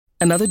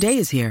Another day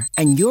is here,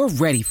 and you're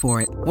ready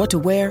for it. What to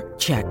wear?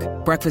 Check.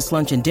 Breakfast,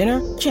 lunch, and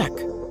dinner? Check.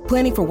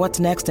 Planning for what's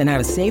next and how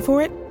to save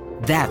for it?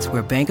 That's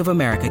where Bank of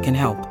America can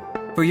help.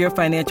 For your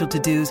financial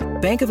to-dos,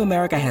 Bank of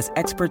America has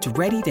experts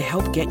ready to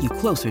help get you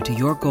closer to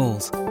your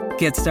goals.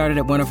 Get started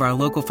at one of our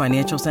local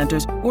financial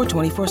centers or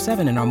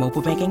 24/7 in our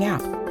mobile banking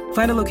app.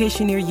 Find a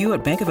location near you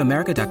at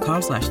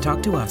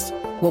bankofamerica.com/talktous.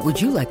 What would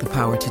you like the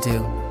power to do?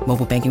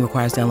 Mobile banking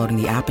requires downloading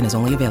the app and is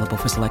only available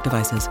for select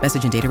devices.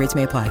 Message and data rates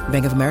may apply.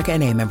 Bank of America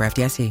N.A., member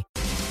FDIC.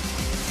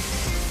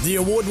 The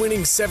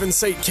award-winning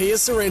 7-seat Kia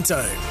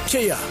Sorrento.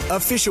 Kia,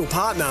 official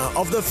partner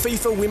of the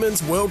FIFA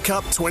Women's World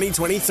Cup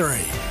 2023.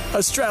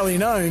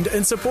 Australian-owned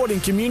and supporting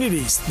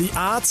communities, the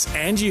arts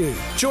and you.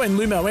 Join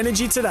Lumo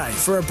Energy today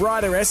for a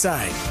brighter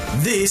SA.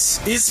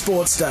 This is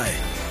Sports Day.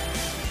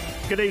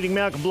 Good evening,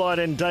 Malcolm Blight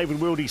and David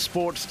Wildy.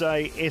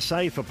 Sportsday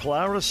SA for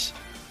Polaris.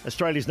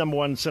 Australia's number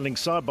one selling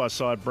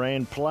side-by-side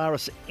brand.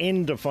 Polaris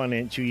end of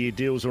financial year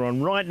deals are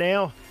on right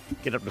now.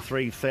 Get up to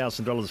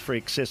 $3,000 free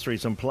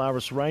accessories on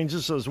Polaris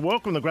ranges. So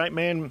welcome the great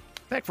man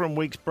back from a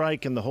week's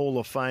break in the Hall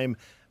of Fame,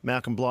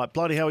 Malcolm Blight.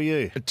 Blighty, how are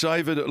you?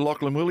 David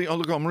Lachlan Willie. Oh,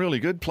 look, I'm really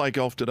good. Play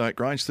golf today at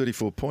Grange,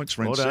 34 points.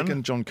 Ran Well done.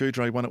 second. John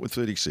Coudray won it with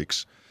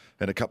 36.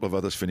 And a couple of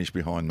others finished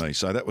behind me.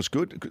 So that was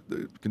good.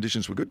 The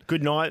conditions were good.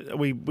 Good night.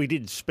 We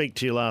did speak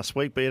to you last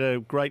week, but you had a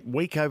great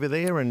week over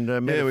there. And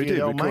met Yeah, a we few did.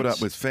 We old caught mates.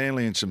 up with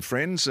family and some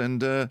friends.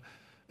 And, the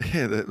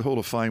Hall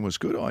of Fame was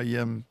good.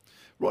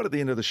 Right at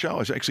the end of the show,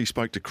 I actually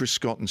spoke to Chris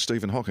Scott and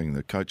Stephen Hocking,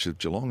 the coach of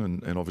Geelong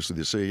and obviously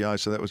the CEO.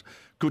 So that was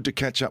good to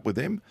catch up with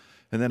them.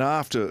 And then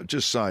after,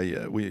 just say,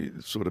 we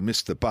sort of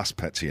missed the bus,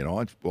 Patsy and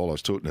I, while I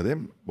was talking to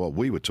them, while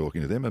we were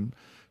talking to them and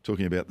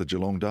talking about the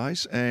Geelong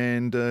days,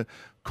 and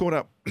caught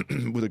up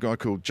with a guy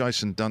called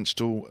Jason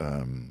Dunstall,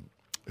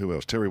 who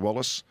else? Terry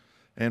Wallace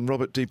and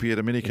Robert Di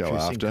Pierdomenico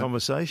after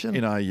conversation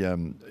in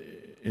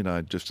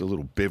a just a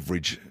little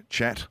beverage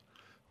chat,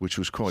 which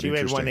was quite So you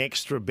interesting. had one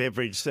extra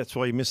beverage. That's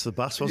why you missed the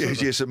bus, wasn't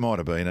it? Yes, it might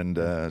have been.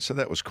 And so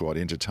that was quite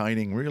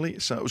entertaining, really.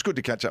 So it was good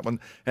to catch up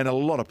on. And a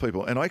lot of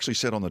people, and I actually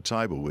sat on the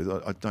table with,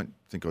 I don't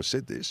think I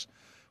said this,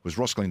 was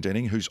Ross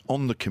Glendenning, who's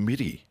on the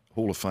committee,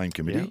 Hall of Fame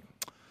committee,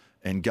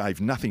 and gave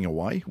nothing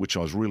away, which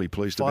I was really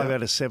pleased about. 5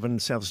 out of 7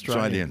 South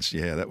Australians.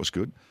 Yeah, that was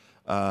good.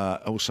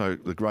 Also,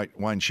 the great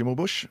Wayne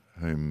Schimmelbusch,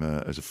 whom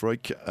is a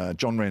freak.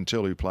 John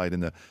Rantel, who played in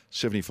the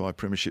 75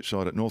 premiership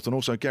side at North, and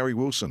also Gary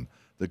Wilson,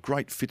 the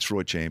great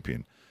Fitzroy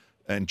champion.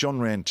 And John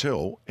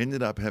Rantel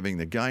ended up having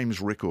the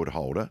games record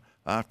holder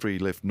after he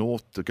left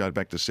North to go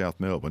back to South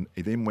Melbourne.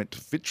 He then went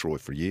to Fitzroy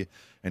for a year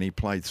and he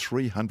played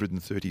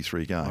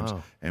 333 games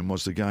and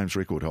was the games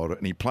record holder.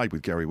 And he played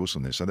with Gary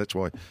Wilson there. So that's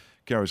why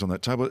Gary's on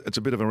that table. It's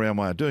a bit of a round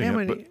way of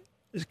doing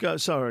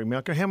Sorry,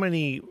 Malcolm. How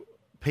many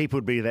people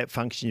would be at that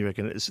function, you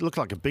reckon? It looked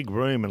like a big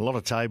room and a lot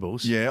of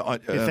tables. Yeah.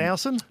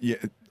 1,000? Yeah.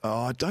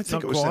 I don't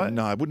think Not it was quite. that.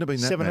 No, it wouldn't have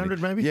been that 700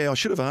 many. maybe? Yeah, I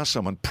should have asked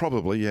someone.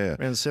 Probably, yeah.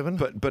 Around 7?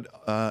 But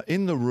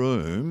in the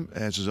room,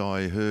 as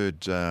I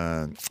heard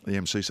the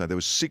MC say, there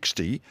was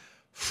 60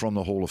 from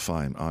the Hall of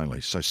Fame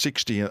only. So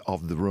 60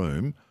 of the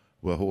room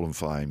were Hall of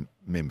Fame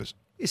members.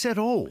 Is that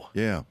all?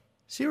 Yeah.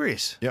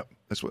 Serious? Yep,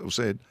 that's what was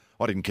said.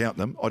 I didn't count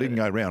them. I didn't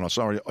go round. I'm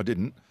sorry, I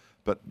didn't.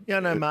 But Yeah,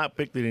 no, Mark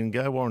Bickley didn't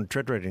go. Warren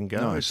Treadray didn't go.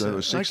 no, so it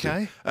was 60.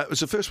 Okay. It was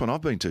the first one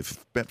I've been to for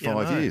about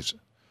 5 years.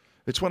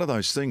 It's one of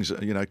those things,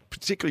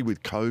 particularly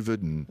with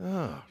COVID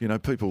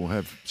and, people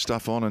have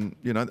stuff on and,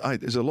 hey,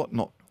 there's a lot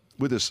not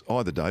with us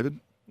either, David.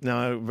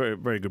 No, very,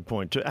 very good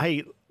point too.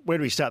 Hey, where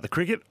do we start? The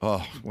cricket?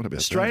 Oh, what about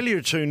Australia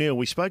 2-0.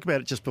 We spoke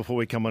about it just before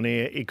we come on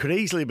air. It could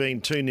easily have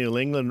been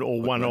 2-0 England or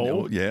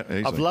 1-1. Yeah,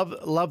 easily. I've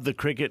loved the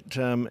cricket.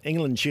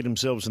 England shoot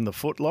themselves in the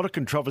foot. A lot of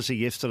controversy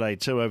yesterday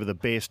too over the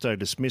Bairstow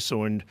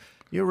dismissal, and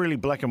you're really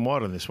black and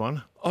white on this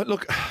one.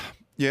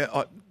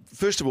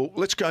 First of all,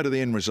 let's go to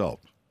the end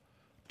result.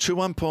 2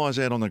 umpires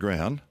out on the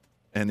ground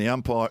and the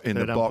umpire in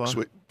the box,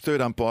 third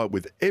umpire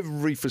with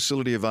every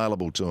facility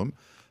available to him,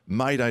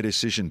 made a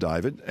decision,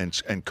 David,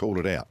 and called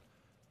it out.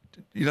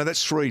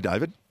 That's 3,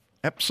 David.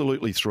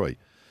 Absolutely 3.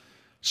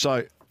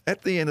 So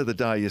at the end of the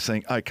day, you're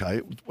saying,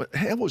 okay,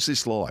 how was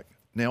this like?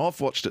 Now,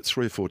 I've watched it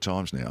 3 or 4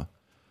 times now.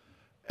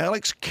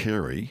 Alex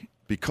Carey,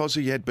 because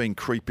he had been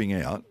creeping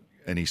out,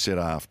 and he said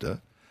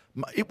after,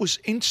 it was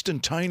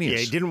instantaneous.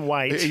 Yeah, he didn't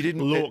wait. He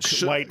didn't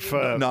wait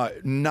for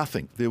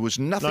nothing. There was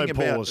nothing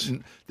pause.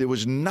 There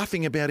was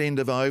nothing about end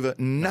of over.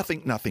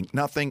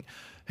 Nothing.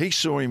 He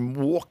saw him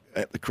walk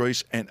at the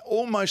crease and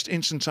almost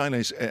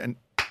instantaneous and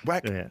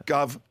whack,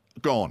 gov,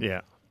 gone.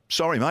 Yeah.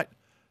 Sorry, mate.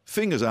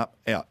 Fingers up,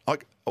 out.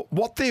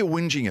 What they're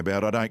whinging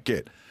about, I don't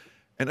get.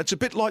 And it's a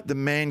bit like the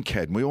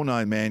man-cad. We all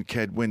know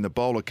man-cad when the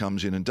bowler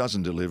comes in and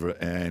doesn't deliver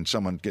and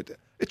someone gets...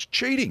 It's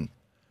cheating.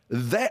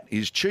 That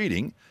is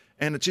cheating.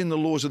 And it's in the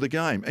laws of the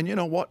game. And you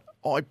know what?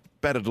 I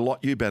batted a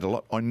lot, you batted a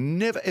lot. I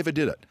never, ever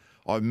did it.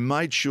 I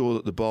made sure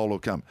that the bowler will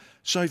come.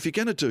 So if you're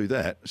going to do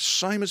that,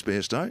 same as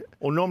Bairstow.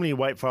 Or normally you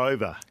wait for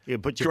over. You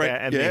put your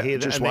bat and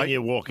then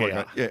you walk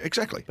out. Yeah,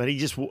 exactly. But he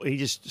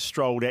just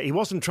strolled out. He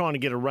wasn't trying to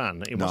get a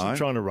run. He wasn't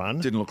trying to run.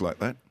 Didn't look like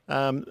that.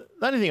 The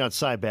only thing I'd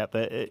say about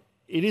that, it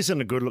isn't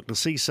a good look to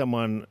see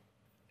someone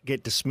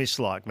get dismissed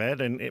like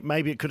that, and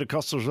maybe it could have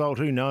cost the result,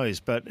 who knows.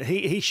 But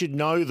he should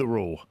know the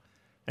rule,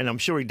 and I'm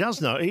sure he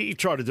does know. He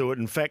tried to do it,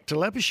 in fact, to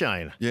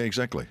Labuschagne. Yeah,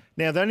 exactly.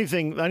 Now, the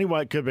only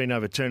way it could have been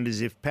overturned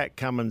is if Pat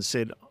Cummins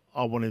said,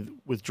 I want to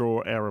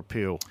withdraw our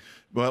appeal.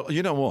 Well,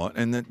 you know what?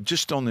 And then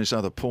just on this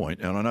other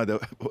point, and I know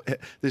that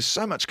there's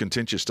so much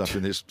contentious stuff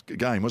in this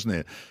game, wasn't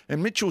there?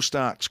 And Mitchell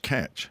Stark's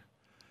catch,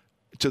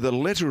 to the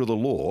letter of the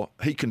law,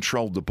 he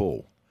controlled the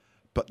ball,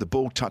 but the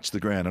ball touched the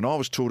ground. And I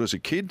was taught as a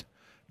kid,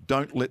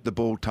 don't let the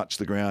ball touch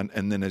the ground,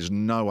 and then there's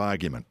no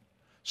argument.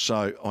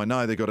 So I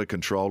know they've got to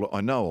control it.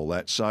 I know all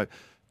that. So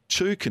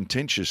two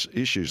contentious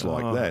issues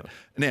like that.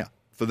 Now,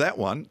 for that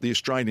one, the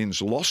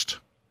Australians lost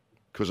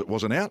because it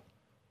wasn't out,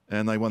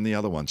 and they won the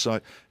other one.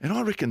 So, and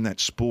I reckon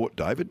that's sport,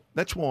 David.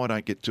 That's why I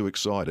don't get too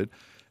excited.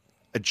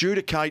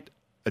 Adjudicate.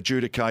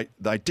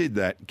 They did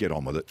that. Get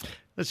on with it.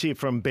 Let's hear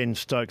from Ben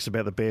Stokes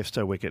about the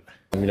Bairstow wicket.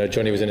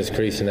 Johnny was in his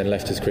crease and then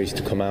left his crease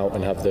to come out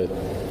and have the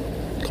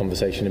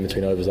conversation in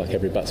between overs like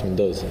every batsman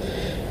does.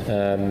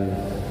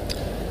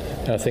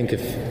 I think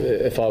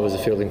if I was a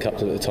fielding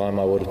captain at the time,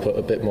 I would have put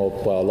a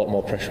lot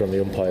more pressure on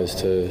the umpires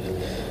to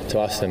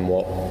ask them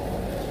what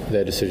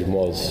their decision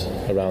was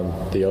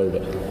around the over,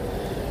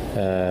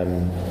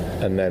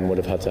 and then would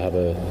have had to have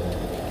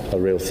a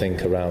real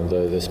think around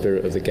the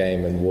spirit of the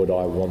game and would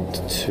I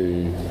want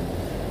to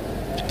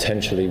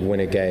potentially win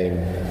a game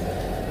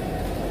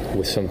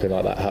with something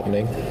like that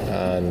happening,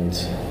 and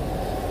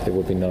it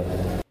would be no.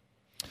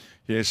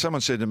 Yeah,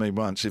 someone said to me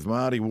once, if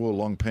Marty wore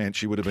long pants,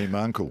 she would have been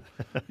my uncle.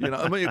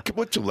 I mean,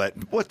 what's all that?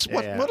 What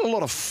a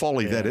lot of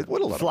folly that is.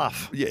 What a lot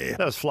fluff. Yeah.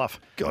 That was fluff.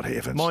 God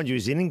heavens. Mind you,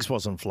 his innings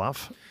wasn't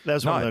fluff. That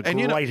was one of the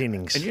great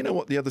innings. And you know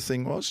what the other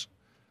thing was?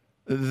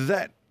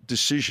 That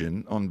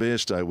decision on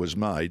Bairstow was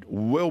made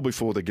well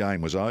before the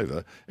game was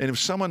over, and if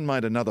someone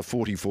made another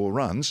 44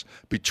 runs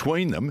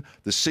between them,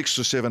 the 6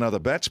 or 7 other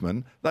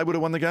batsmen, they would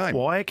have won the game.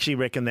 Well, I actually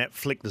reckon that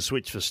flicked the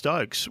switch for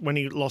Stokes. When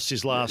he lost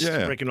his last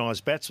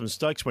recognised batsman,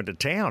 Stokes went to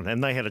town,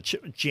 and they had a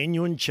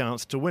genuine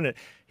chance to win it.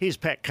 Here's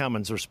Pat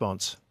Cummins'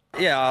 response.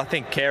 Yeah, I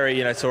think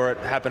Carey, saw it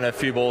happen a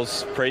few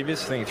balls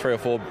previous. I think 3 or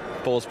 4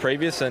 balls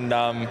previous, and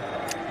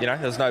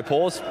there's no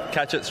pause.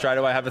 Catch it straight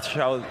away, have a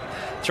throw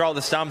at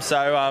the stump.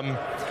 So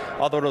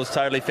I thought it was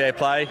totally fair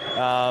play.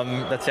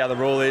 That's how the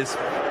rule is.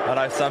 I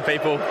know some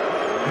people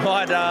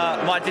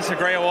might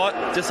disagree or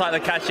what. Just like the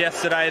catch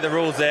yesterday, the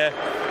rule's there.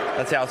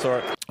 That's how I saw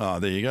it. Oh,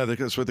 there you go.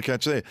 That's with the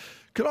catch there.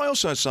 Could I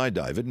also say,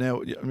 David,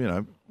 now,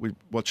 we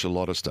watch a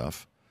lot of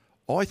stuff.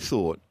 I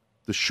thought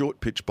the short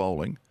pitch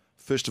bowling,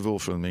 first of all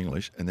from the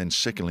English, and then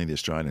secondly the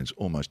Australians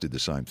almost did the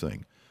same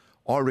thing.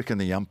 I reckon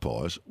the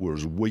umpires were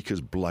as weak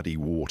as bloody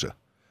water.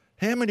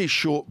 How many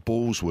short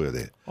balls were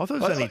there? I thought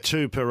it was only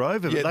 2 per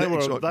over,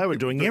 but they were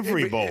doing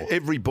every ball.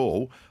 Every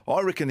ball.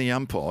 I reckon the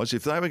umpires,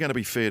 if they were going to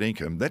be fair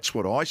income, that's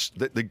what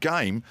the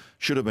game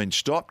should have been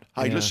stopped.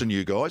 Hey, listen,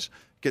 you guys,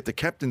 get the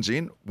captains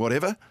in,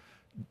 whatever.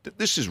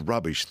 This is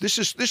rubbish. This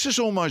is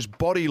almost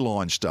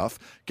bodyline stuff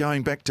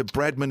going back to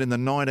Bradman in the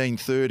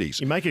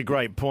 1930s. You make a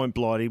great point,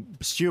 Blighty.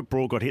 Stuart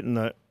Broad got hit in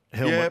the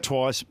helmet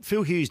twice.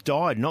 Phil Hughes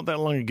died not that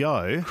long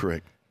ago.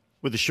 Correct.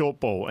 With a short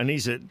ball, and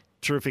he's a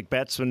terrific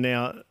batsman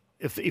now.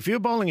 If you're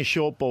bowling a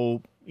short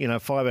ball,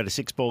 5 out of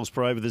 6 balls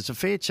per over, there's a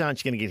fair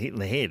chance you're going to get hit in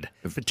the head,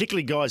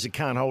 particularly guys that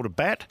can't hold a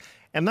bat.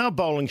 And they're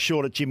bowling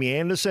short at Jimmy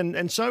Anderson,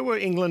 and so were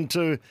England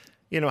to,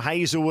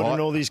 Hazelwood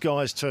and all these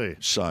guys too.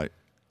 So,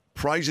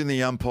 praising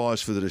the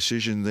umpires for the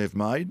decision they've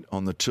made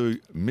on the 2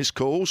 missed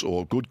calls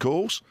or good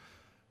calls,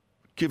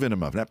 giving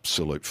them an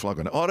absolute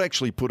flogging. I'd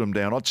actually put them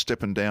down. I'd step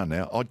them down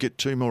now. I'd get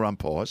 2 more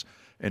umpires.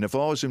 And if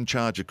I was in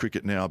charge of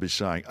cricket now, I'd be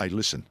saying, hey,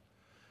 listen,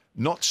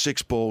 not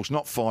 6 balls,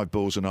 not 5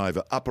 balls and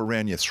over, up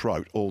around your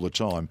throat all the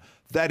time.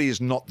 That is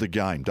not the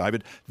game,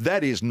 David.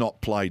 That is not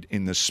played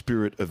in the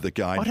spirit of the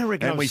game.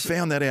 And we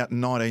found that out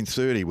in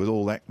 1930 with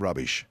all that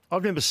rubbish.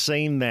 I've never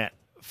seen that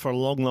for a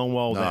long, long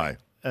while.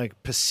 No.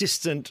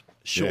 Persistent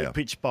short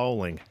pitch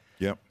bowling.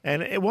 Yep.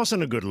 And it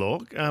wasn't a good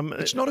look.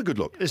 It's not a good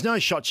look. There's no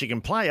shots you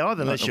can play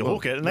either unless you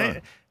hook it.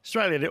 And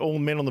Australia had all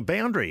men on the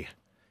boundary.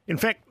 In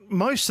fact,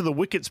 most of the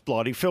wickets,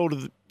 Blighty, fell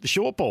to the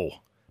short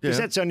ball. Because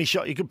that's the only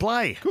shot you could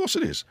play. Of course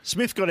it is.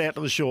 Smith got out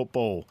to the short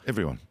ball.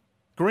 Everyone.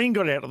 Green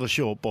got out to the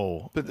short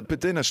ball.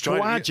 But then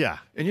Australia... Kawaja.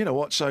 And you know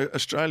what? So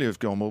Australia have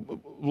gone,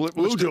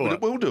 we'll do it.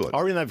 We'll do it.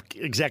 I reckon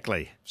they've...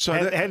 Exactly. So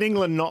had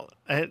England not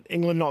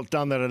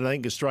done that, I don't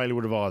think Australia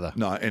would have either.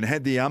 No, and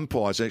had the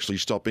umpires actually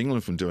stopped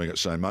England from doing it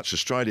so much,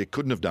 Australia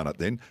couldn't have done it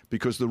then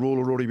because the rule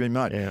had already been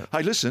made. Yeah.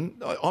 Hey, listen,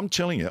 I'm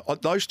telling you,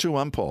 those 2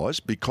 umpires,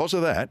 because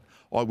of that,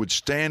 I would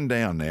stand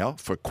down now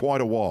for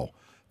quite a while.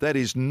 That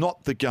is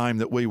not the game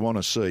that we want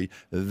to see.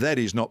 That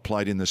is not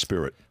played in the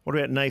spirit. What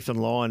about Nathan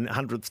Lyon,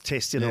 100th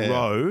test in a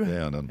row,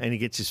 and he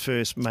gets his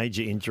first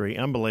major injury.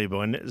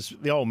 Unbelievable. And it's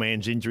the old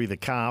man's injury, the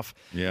calf.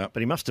 Yeah. But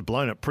he must have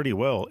blown it pretty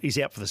well. He's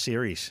out for the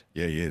series.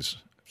 Yeah, he is.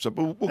 So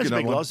we'll That's get a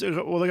big loss.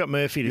 Well, they got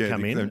Murphy to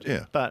come in.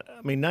 Yeah. But,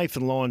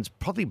 Nathan Lyon's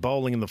probably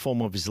bowling in the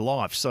form of his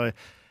life. So,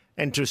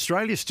 and to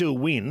Australia still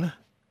win...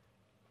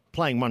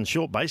 Playing 1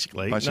 short,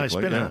 basically. No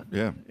spinner.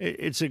 Yeah.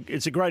 It's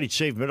a great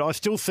achievement. I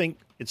still think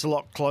it's a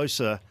lot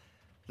closer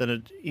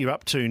then you're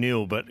up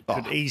 2-0, but it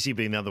could easily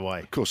be another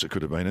way. Of course it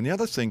could have been. And the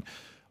other thing,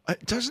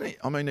 doesn't he?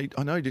 I mean,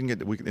 I know he didn't get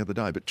the wicket the other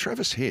day, but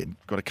Travis Head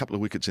got a couple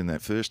of wickets in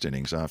that first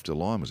innings after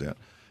Lyon was out.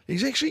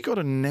 He's actually got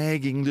a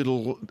nagging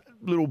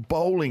little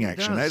bowling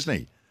action, hasn't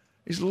he?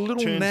 He's a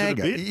little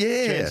nagger.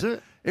 Yeah.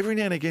 Every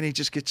now and again he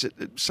just gets it.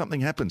 Something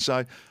happens.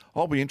 So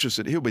I'll be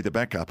interested. He'll be the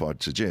backup,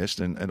 I'd suggest,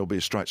 and it'll be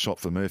a straight shot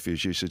for Murphy,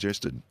 as you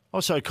suggested. I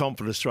was so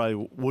confident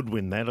Australia would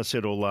win that. I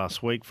said all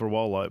last week. For a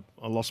while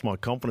I lost my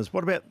confidence.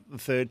 What about the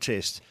third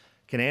test?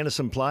 Can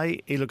Anderson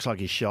play? He looks like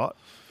he's shot.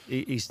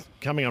 He's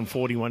coming on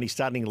 41. He's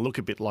starting to look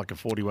a bit like a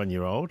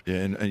 41-year-old. Yeah,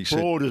 and he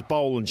Broad is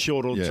bowling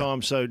short all the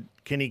time, so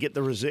can he get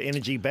the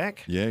energy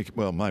back? Yeah,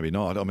 well, maybe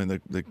not. I mean,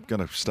 they're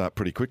going to start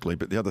pretty quickly,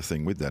 but the other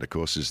thing with that, of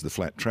course, is the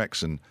flat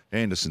tracks, and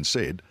Anderson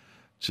said,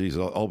 geez,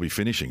 I'll be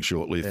finishing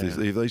shortly if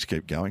these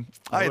keep going.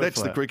 Hey,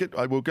 that's the cricket.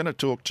 We're going to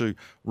talk to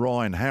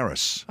Ryan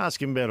Harris. Ask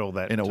him about all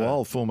that. In a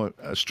while, former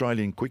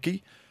Australian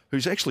quickie,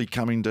 who's actually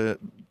coming to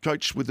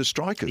coach with the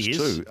Strikers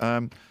too.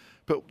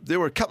 But there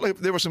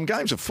were some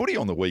games of footy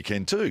on the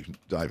weekend too,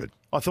 David.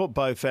 I thought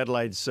both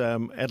Adelaide's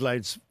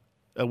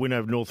win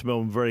over North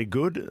Melbourne very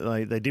good.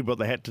 They did what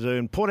they had to do.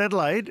 And Port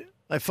Adelaide,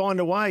 they find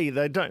a way.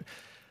 They don't.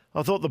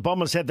 I thought the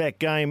Bombers had that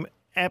game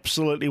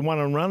absolutely won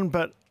and run,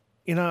 but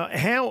you know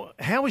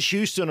how is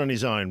Houston on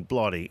his own,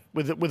 Blighty,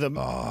 with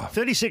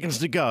 30 seconds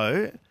to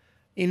go?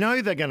 You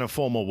know they're going to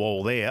form a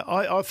wall there.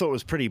 I thought it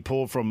was pretty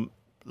poor from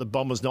the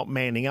Bombers not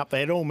manning up.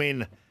 They had all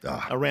men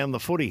around the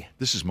footy.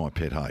 This is my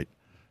pet hate.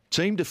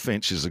 Team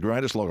defence is the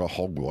greatest log of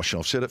hogwash.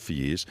 I've said it for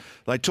years.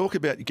 They talk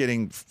about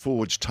getting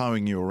forwards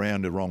towing you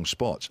around the wrong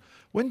spots.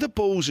 When the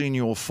ball's in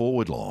your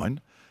forward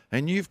line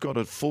and you've got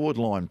a forward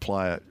line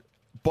player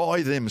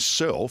by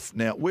themselves,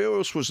 now where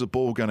else was the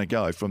ball going to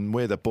go from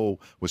where the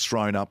ball was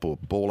thrown up or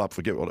ball up,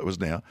 forget what it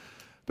was now.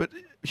 But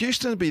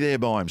Houston would be there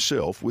by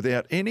himself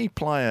without any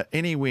player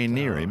anywhere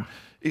near him.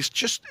 It's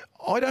just,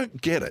 I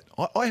don't get it.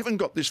 I haven't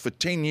got this for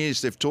 10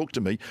 years. They've talked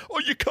to me. Oh,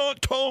 you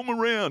can't tow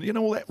them around. You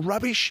know, all that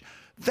rubbish.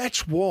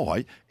 That's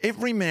why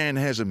every man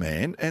has a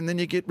man, and then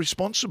you get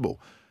responsible.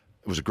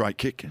 It was a great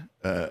kick.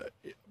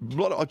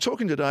 I'm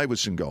talking today with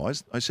some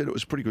guys. They said it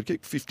was a pretty good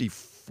kick,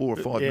 54 or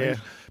 5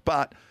 minutes.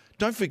 But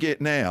don't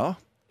forget now,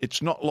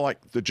 it's not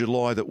like the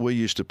July that we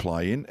used to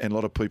play in, and a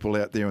lot of people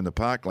out there in the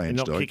parklands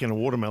do. You're not kicking a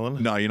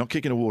watermelon. No, you're not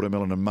kicking a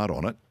watermelon and mud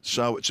on it.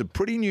 So it's a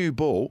pretty new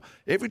ball.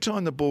 Every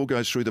time the ball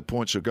goes through the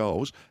points of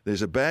goals,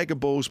 there's a bag of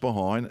balls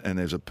behind, and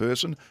there's a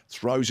person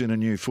throws in a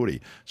new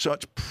footy. So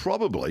it's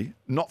probably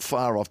not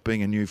far off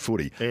being a new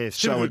footy. Yeah,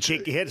 so it's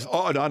kick. You had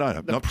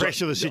the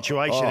pressure of the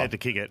situation had to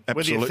kick it.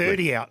 Absolutely. With your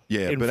 30 out.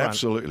 Yeah, but front.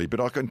 Absolutely. But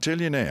I can tell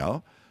you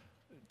now,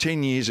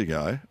 10 years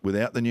ago,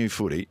 without the new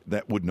footy,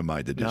 that wouldn't have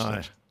made the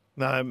distance.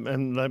 No,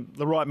 and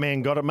the right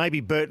man got it. Maybe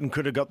Burton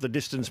could have got the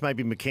distance,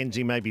 maybe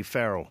McKenzie, maybe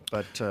Farrell,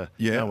 but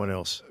no one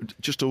else.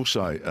 Just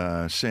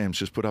also, Sam's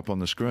just put up on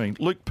the screen,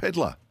 Luke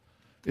Pedler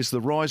is the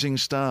rising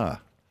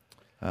star.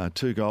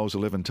 2 goals,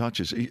 11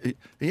 touches.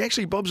 He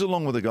actually bobs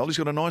along with a goal. He's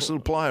got a nice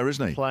little player,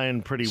 isn't he?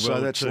 Playing pretty well.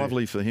 So that's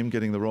lovely for him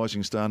getting the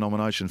Rising Star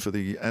nomination for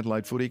the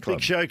Adelaide Footy Club.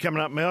 Big show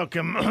coming up,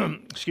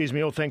 Malcolm. Excuse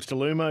me, all thanks to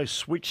Lumo.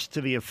 Switch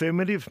to the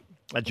affirmative.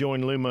 I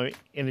joined Lumo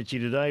Energy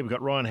today. We've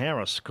got Ryan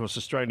Harris, of course,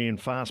 Australian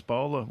fast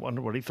bowler.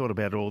 Wonder what he thought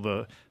about all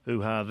the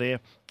hoo-ha there.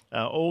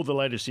 All the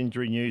latest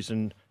injury news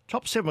and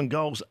top 7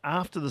 goals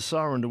after the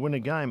siren to win a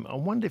game. I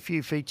wonder if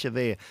you feature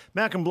there.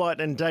 Malcolm Blight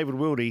and David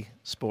Wildy,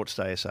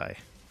 Sportsday SA.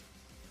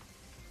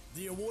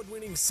 The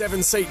award-winning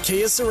 7-seat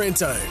Kia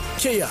Sorrento.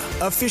 Kia,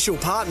 official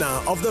partner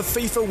of the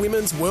FIFA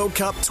Women's World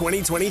Cup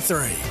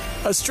 2023.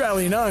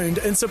 Australian owned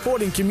and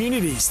supporting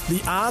communities,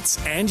 the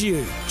arts and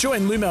you.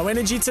 Join Lumo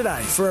Energy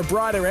today for a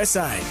brighter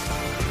SA.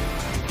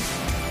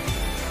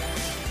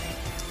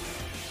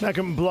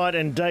 Malcolm Blight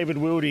and David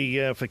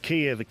Wildy for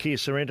Kia, the Kia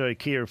Sorrento.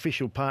 Kia,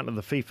 official partner of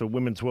the FIFA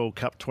Women's World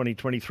Cup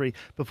 2023.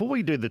 Before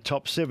we do the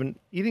top 7,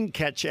 you didn't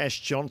catch Ash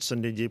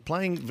Johnson, did you?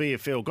 Playing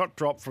VFL, got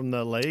dropped from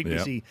the league. Yep.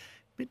 Was he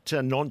bit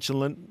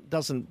nonchalant,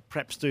 doesn't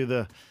perhaps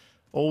do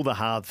all the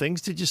hard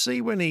things. Did you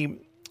see when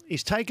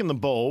he's taken the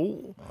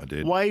ball,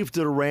 waved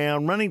it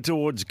around, running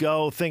towards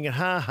goal, thinking,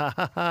 ha, ha,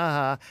 ha, ha,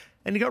 ha,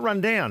 and he got run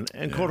down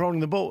and caught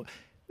holding the ball.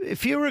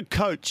 If you're a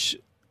coach,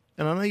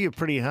 and I know you're a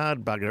pretty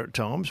hard bugger at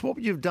times, what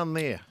would you have done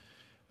there?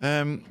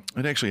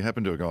 It actually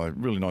happened to a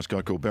really nice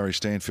guy called Barry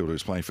Stanfield, who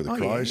was playing for the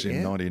Crows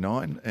in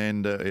 99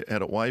 and out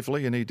at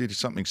Waverley, and he did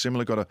something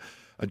similar, got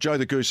a Joe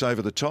the Goose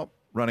over the top,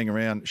 running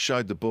around,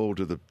 showed the ball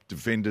to the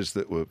defenders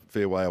that were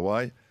fair way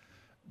away.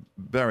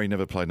 Barry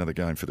never played another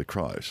game for the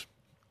Crows,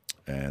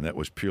 and that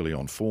was purely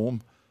on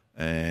form.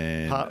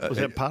 And was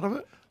that part of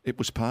it? It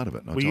was part of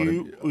it. Were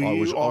you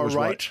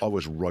irate? I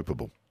was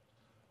ropeable.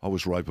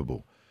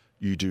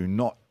 You do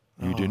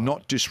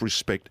not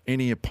disrespect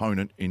any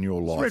opponent in your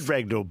life. It's red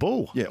rag to a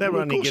bull. Yeah, that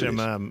well, only get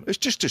him. It's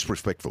just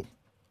disrespectful.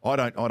 I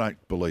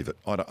don't believe it.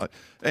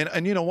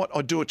 And you know what?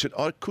 I do it.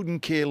 I couldn't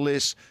care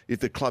less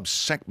if the club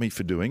sacked me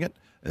for doing it.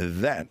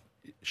 That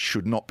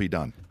should not be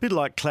done. A bit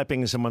like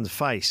clapping in someone's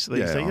face.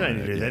 You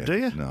don't do that, do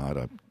you? No, I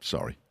don't.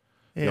 Sorry.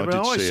 Yeah,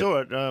 I saw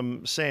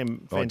it.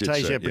 Sam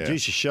Fantasia,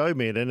 producer, showed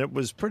me it, and it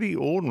was pretty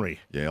ordinary.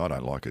 Yeah, I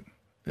don't like it.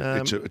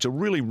 It's a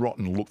really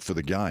rotten look for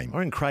the game. I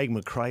reckon Craig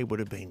McRae would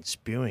have been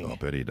spewing. I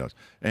bet he does.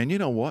 And you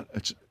know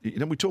what?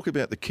 We talk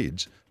about the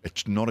kids.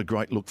 It's not a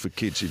great look for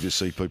kids if you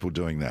see people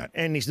doing that.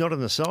 And he's not on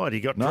the side. He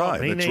got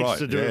dropped. He needs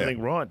to do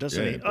everything right,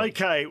 doesn't he?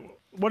 Okay,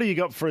 what do you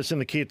got for us in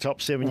the Kia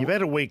Top 7? You've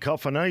had a week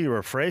off. I know you're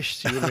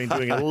refreshed. You've been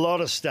doing a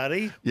lot of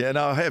study. Yeah,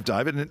 no, I have,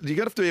 David. And you've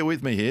got to bear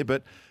with me here,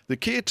 but the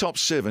Kia Top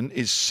 7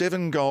 is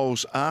 7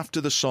 goals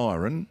after the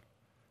siren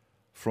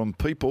from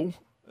people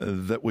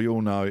that we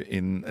all know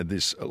in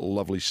this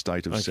lovely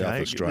state of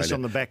South Australia. This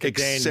on the back of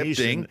Dan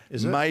Houston,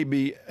 is it?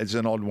 Maybe it's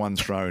an odd one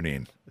thrown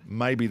in.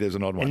 Maybe there's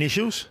an odd one.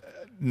 Initials?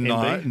 No.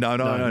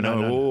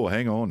 Oh,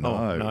 hang on.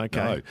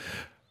 No.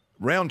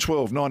 Round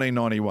 12,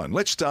 1991.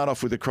 Let's start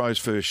off with the Crows'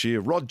 first year.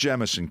 Rod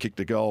Jamieson kicked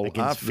a goal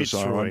after the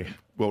siren.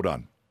 Well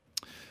done.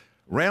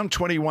 Round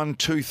 21,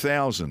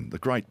 2000. The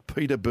great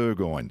Peter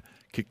Burgoyne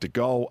kicked a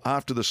goal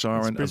after the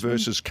siren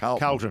versus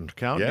Carlton.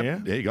 Carlton, yeah,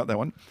 you got that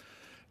one.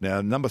 Now,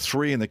 number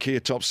 3 in the Kia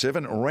Top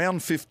 7,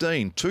 round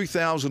 15,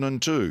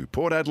 2002,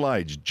 Port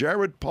Adelaide's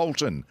Jared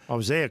Polton. I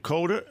was there,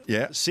 called it.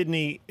 Yeah.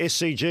 Sydney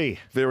SCG.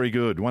 Very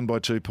good, won by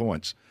 2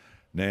 points.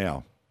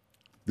 Now,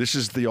 this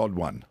is the odd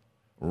one.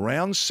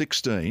 Round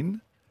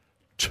 16,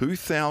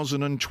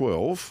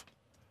 2012,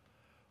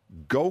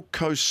 Gold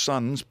Coast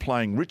Suns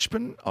playing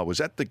Richmond. I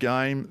was at the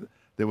game.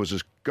 There was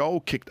a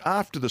goal kicked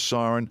after the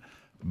siren,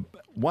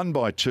 won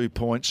by 2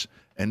 points.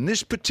 And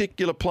this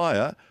particular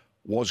player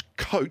was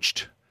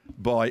coached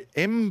by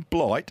M.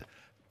 Blight,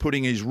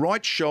 putting his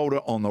right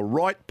shoulder on the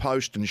right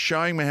post and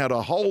showing me how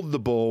to hold the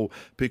ball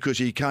because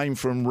he came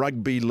from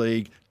rugby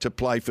league to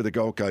play for the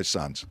Gold Coast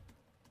Suns.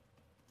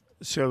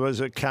 So was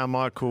it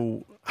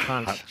Carmichael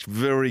Hunt?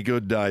 Very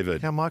good,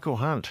 David. Carmichael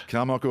Hunt.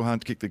 Carmichael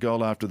Hunt kicked the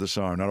goal after the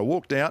siren. And I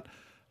walked out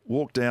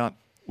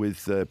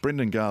with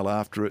Brendan Gale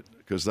after it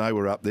because they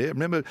were up there.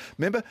 Remember,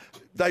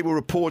 they were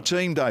a poor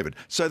team, David.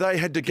 So they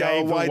had to go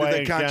away to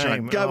the country.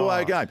 Go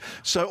away a game.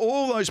 So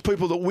all those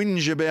people that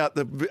whinge about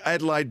the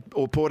Adelaide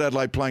or Port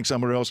Adelaide playing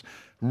somewhere else,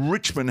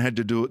 Richmond had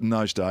to do it in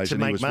those days. To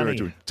make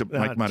money. To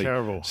make money.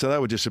 Terrible. So they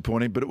were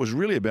disappointing, but it was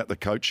really about the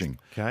coaching.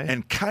 Okay.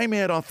 And came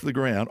out on the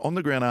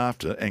ground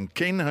after, and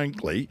Ken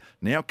Hinkley,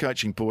 now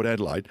coaching Port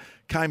Adelaide,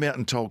 came out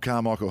and told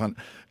Carmichael Hunt,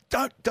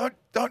 don't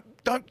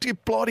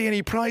give Blighty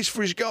any praise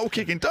for his goal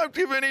kicking. Don't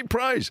give any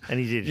praise. And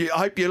he did. I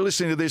hope you're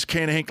listening to this,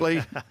 Ken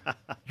Hinkley.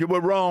 You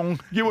were wrong.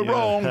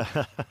 Wrong.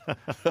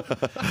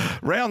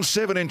 Round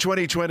 7 in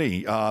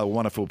 2020.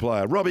 Wonderful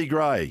player. Robbie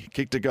Gray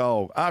kicked a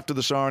goal after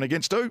the siren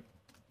against who?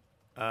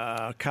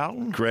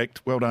 Carlton. Correct.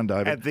 Well done,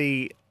 David. At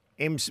the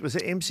was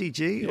it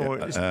MCG or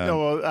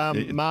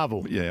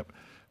Marvel? Yeah.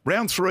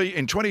 Round 3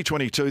 in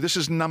 2022. This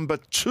is number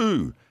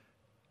 2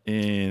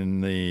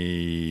 in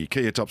the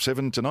Kia Top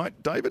 7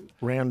 tonight, David.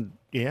 Round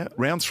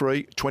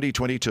 3,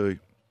 2022.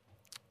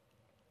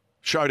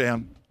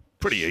 Showdown.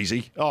 Pretty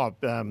easy.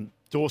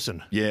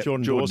 Dawson. Yeah,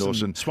 Jordan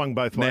Dawson. Swung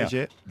both ways,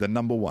 now, the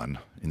number 1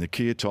 in the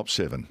Kia Top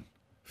 7.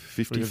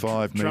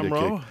 55-metre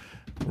kick.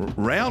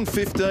 Round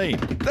 15.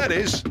 That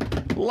is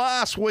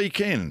last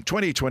weekend,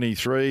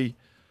 2023,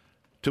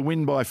 to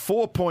win by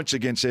 4 points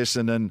against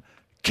Essendon.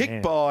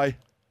 Kicked by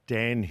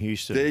Dan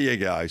Houston. There you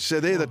go. So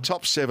they're the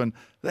top 7.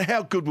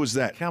 How good was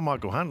that?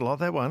 Carmichael Hunt, like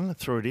that one.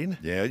 Threw it in.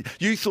 Yeah.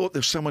 You thought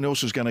that someone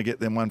else was going to get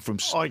them one from...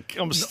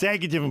 I'm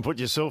staggered you haven't put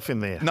yourself in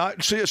there. No,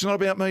 see, it's not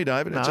about me,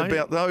 David. It's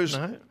about those...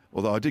 No.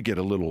 Although I did get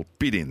a little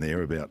bit in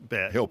there about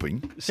helping.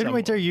 Didn't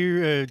we do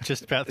you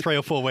just about 3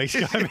 or 4 weeks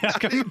ago,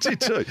 Malcolm? We did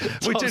too.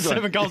 We did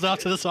 7 goals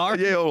after the siren.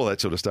 Yeah, all that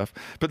sort of stuff.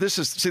 But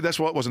that's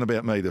why it wasn't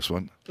about me, this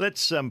one.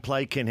 Let's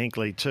play Ken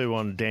Hinkley too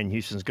on Dan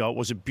Houston's goal. It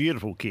was a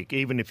beautiful kick,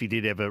 even if he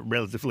did have a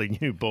relatively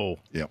new ball.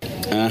 Yeah.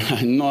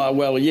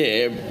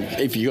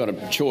 If you got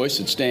a choice,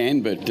 it's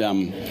Dan, but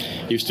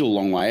he was still a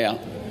long way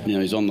out. You know,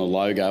 he's on the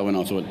logo, and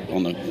I thought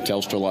on the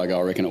Telstra logo,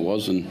 I reckon it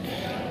was, and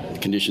the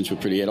conditions were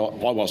pretty...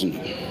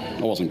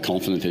 I wasn't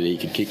confident that he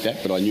could kick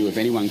that, but I knew if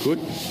anyone could,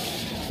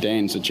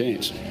 Dan's a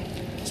chance.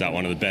 Is that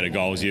one of the better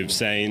goals you've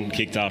seen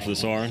kicked after the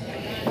siren?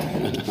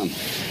 I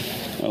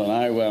don't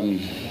know.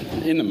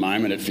 In the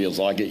moment, it feels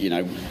like it. You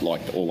know, like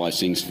all those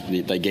things,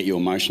 they get you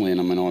emotionally. And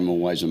I mean, I'm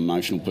always an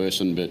emotional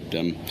person, but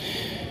it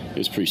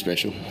was pretty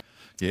special.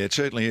 Yeah, it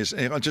certainly is.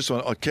 I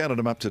counted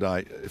them up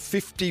today.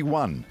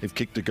 51 have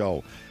kicked a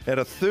goal. Out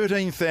of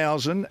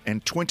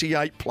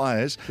 13,028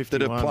 players 51.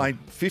 That have played,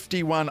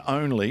 51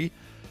 only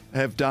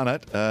have done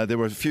it. There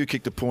were a few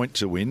kicked a point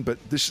to win, but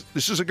this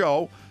is a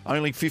goal,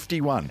 only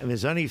 51. And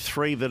there's only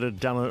 3 that have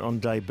done it on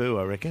debut,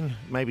 I reckon.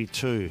 Maybe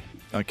 2.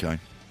 Okay.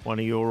 One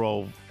of your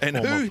old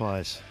former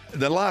players.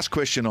 The last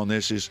question on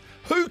this is,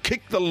 who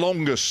kicked the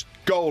longest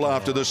goal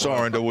after the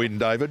siren to win,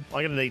 David?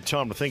 I'm going to need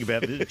time to think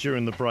about it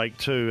during the break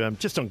too.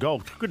 Just on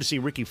golf, good to see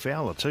Ricky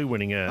Fowler too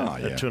winning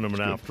a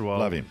tournament after a while.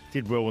 Love him.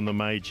 Did well in the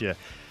major.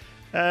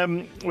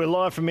 We're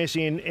live from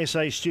SEN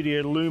SA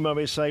studio,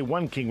 Lumo SA,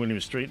 1 King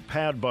William Street,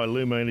 powered by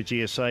Lumo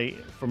Energy SA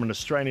from an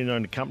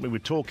Australian-owned company. We're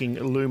talking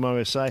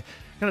Lumo SA.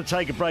 Going to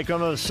take a break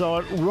on the other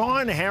side.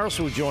 Ryan Harris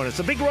will join us.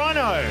 The big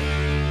rhino.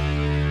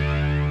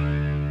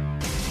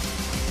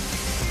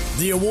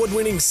 The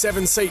award-winning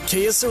 7-seat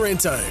Kia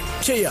Sorento.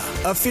 Kia,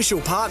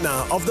 official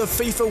partner of the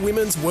FIFA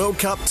Women's World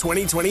Cup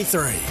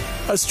 2023.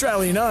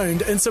 Australian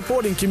owned and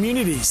supporting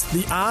communities,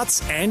 the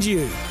arts and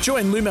you.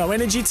 Join Lumo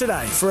Energy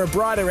today for a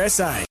brighter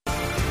SA.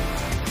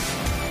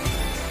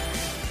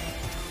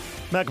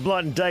 Malcolm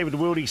Blight and David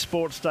Wildy,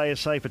 Sportsday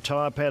SA for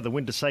Tyre Power. The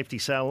winter safety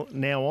sale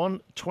now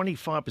on.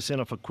 25%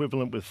 off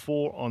equivalent with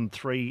 4 on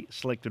 3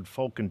 selected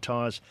Falcon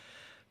tyres.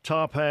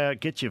 Tyre Power,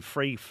 get your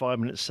free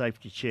 5-minute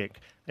safety check.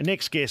 Our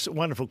next guest,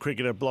 wonderful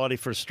cricketer, Blighty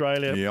for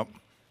Australia. Yep.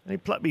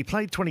 He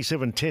played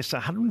 27 tests,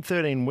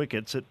 113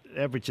 wickets, at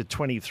average of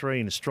 23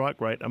 and a strike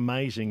rate,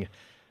 amazing.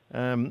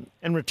 And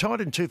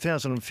retired in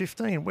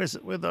 2015.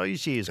 Where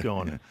those years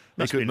gone?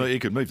 He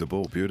could move the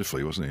ball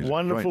beautifully, wasn't he?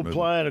 Wonderful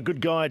player and a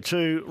good guy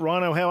too.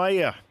 Rhino, how are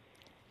you?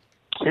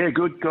 Yeah,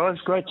 good, guys.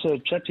 Great to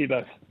chat to you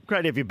both.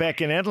 Great to have you back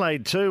in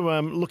Adelaide too.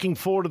 Looking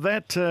forward to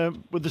that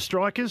with the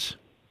Strikers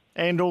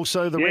and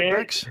also the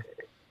Redbacks.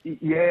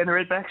 Yeah, the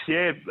Redbacks.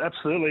 Yeah,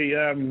 absolutely.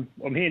 I'm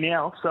here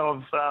now,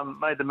 so I've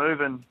made the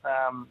move and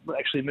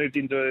actually moved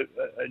into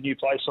a new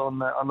place on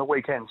the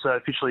weekend. So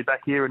officially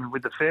back here and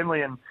with the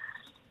family and.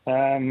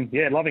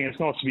 Loving it. It's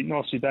nice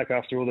to be back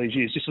after all these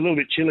years. Just a little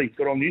bit chilly,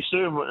 got on used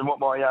to, and what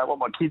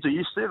my kids are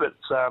used to. But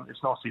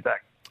it's nice to be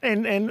back.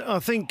 And I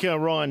think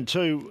Ryan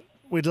too.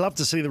 We'd love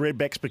to see the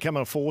Redbacks become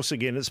a force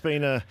again. It's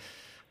been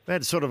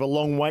had sort of a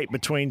long wait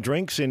between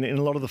drinks in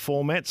a lot of the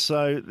formats.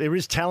 So there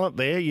is talent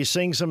there. You're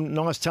seeing some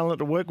nice talent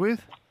to work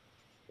with.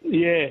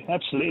 Yeah,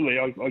 absolutely.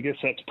 I guess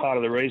that's part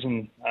of the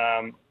reason.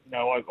 I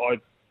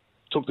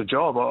took the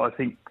job. I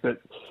think that.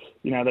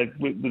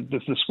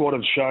 The squad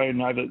have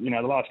shown over,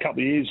 the last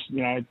couple of years,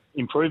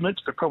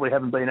 improvements, but probably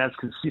haven't been as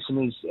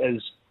consistent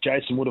as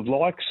Jason would have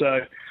liked. So,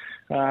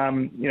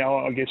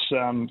 I guess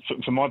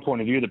from my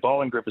point of view, the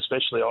bowling group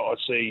especially, I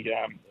see,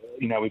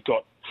 we've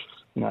got,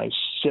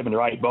 7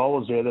 or 8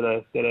 bowlers there that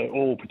are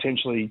all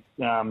potentially,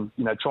 trying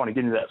to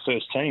get into that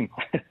first team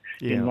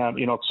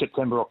in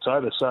September,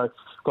 October. So,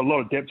 got a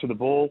lot of depth for the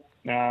ball,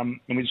 and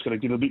we just got to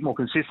get a bit more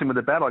consistent with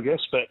the bat, I guess.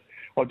 But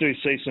I do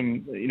see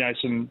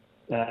some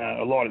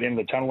a light at the end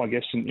of the tunnel, I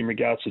guess, in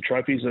regards to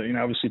trophies.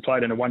 Obviously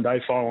played in a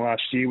one-day final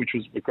last year, which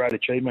was a great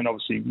achievement,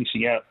 obviously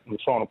missing out in the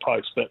final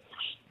post. But,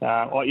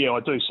 I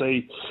do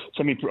see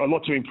a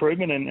lot of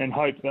improvement and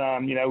hope, with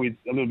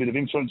a little bit of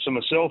influence on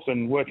myself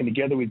and working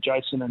together with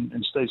Jason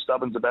and Steve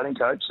Stubbins, the batting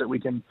coach, that we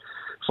can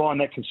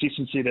find that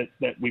consistency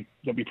that we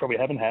probably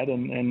haven't had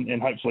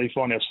and hopefully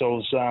find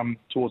ourselves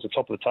towards the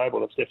top of the table.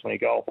 That's definitely a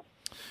goal.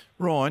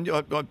 Ryan,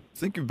 I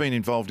think you've been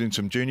involved in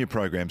some junior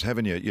programs,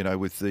 haven't you?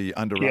 With the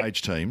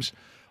underage teams.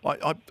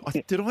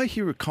 Did I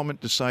hear a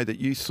comment to say that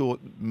you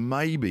thought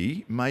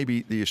maybe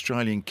the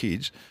Australian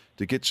kids,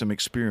 to get some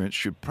experience,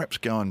 should perhaps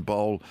go and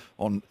bowl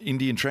on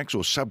Indian tracks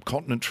or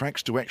subcontinent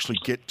tracks to actually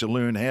get to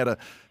learn how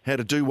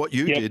to do what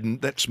you did,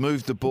 and that's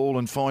move the ball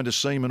and find a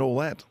seam and all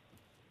that?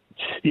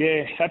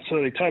 Yeah,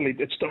 absolutely. Totally.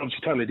 It's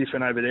totally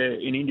different over there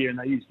in India, and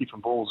they use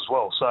different balls as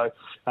well. So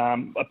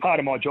a part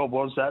of my job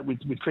was that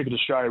with Cricket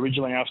Australia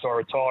originally, after I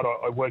retired,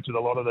 I worked with a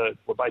lot of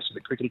basically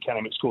the Cricket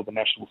Academy. It's called the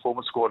National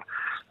Performance Squad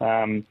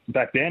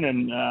back then.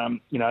 And,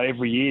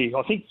 every year,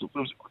 I think it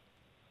was,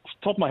 off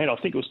the top of my head, I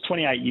think it was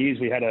 28 years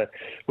we had a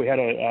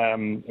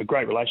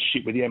great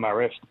relationship with the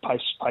MRF, the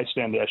Pace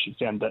Foundation,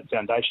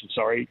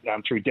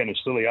 through Dennis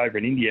Lilly over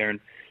in India. And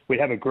we'd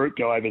have a group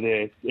go over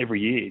there every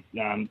year.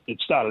 It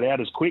started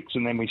out as quicks,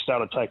 and then we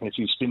started taking a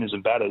few spinners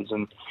and batters,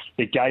 and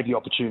it gave the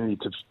opportunity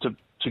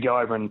to go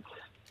over and,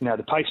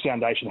 the Pace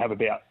Foundation have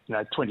about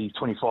 20,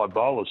 25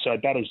 bowlers, so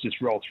batters just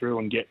roll through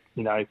and get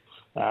the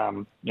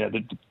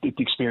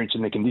experience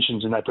in the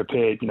conditions, and they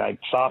prepare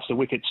faster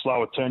wickets,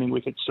 slower turning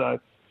wickets. So.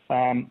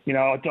 I'm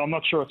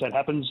not sure if that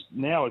happens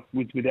now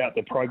without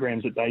the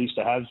programs that they used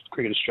to have,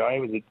 Cricket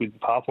Australia, with the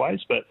pathways.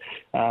 But,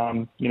 I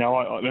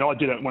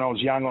did it when I was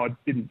young. I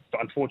didn't,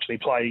 unfortunately,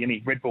 play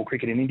any red ball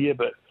cricket in India,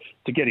 but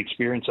to get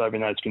experience over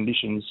in those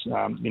conditions,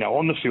 on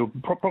the field,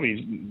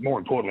 probably more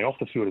importantly off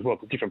the field as well,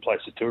 it's a different place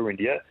to tour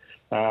India.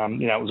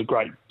 It was a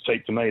great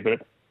feat for me.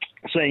 But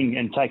seeing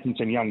and taking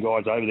some young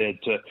guys over there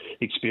to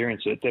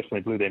experience it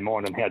definitely blew their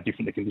mind on how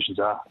different the conditions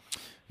are.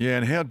 Yeah,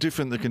 and how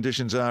different the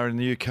conditions are in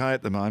the UK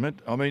at the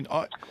moment. I mean,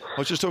 I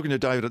was just talking to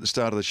David at the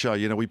start of the show.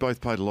 We both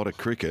played a lot of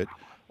cricket.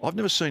 I've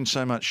never seen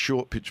so much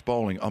short pitch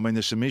bowling. I mean,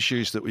 there's some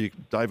issues that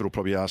David will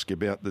probably ask you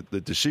about the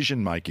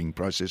decision-making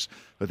process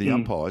of the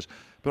umpires.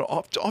 But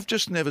I've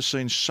just never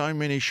seen so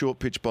many short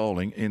pitch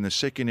bowling in the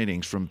second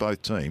innings from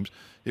both teams.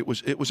 It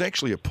was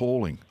actually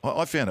appalling.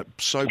 I found it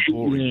so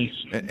boring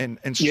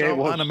and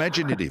so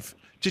unimaginative.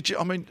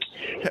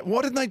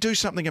 Why didn't they do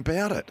something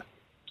about it?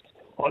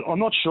 I'm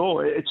not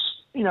sure. It's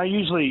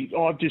usually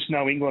I just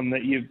know England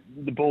that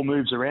the ball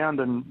moves around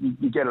and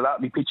you get it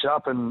up, you pitch it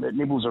up, and it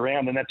nibbles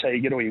around, and that's how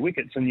you get all your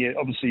wickets. And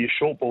obviously your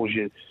short balls,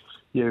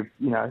 your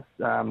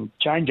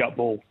change up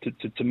ball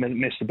to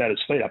mess the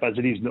batter's feet up, as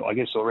it is, I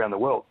guess, all around the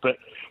world. But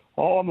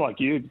I'm like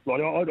you,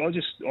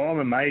 I'm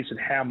amazed at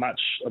how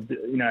much of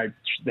how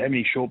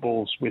many short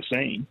balls we're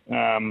seeing.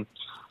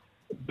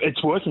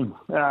 It's working.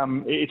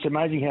 It's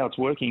amazing how it's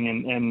working,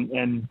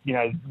 and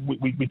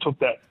we took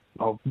that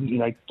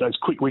those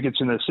quick wickets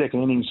in the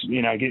second innings,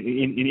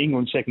 in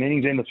England's second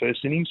innings and the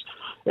first innings,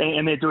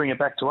 and they're doing it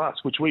back to us,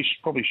 which we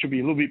probably should be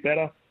a little bit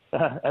better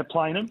at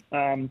playing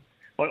them.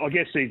 I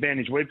guess the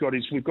advantage we've got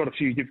is we've got a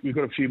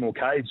few more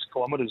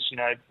kilometres.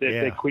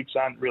 Their quicks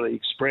aren't really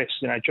expressed.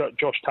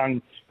 Josh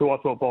Tongue, who I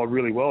thought bowled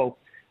really well,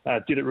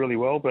 did it really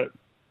well, but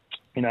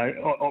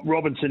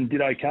Robinson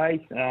did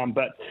okay,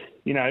 but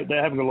they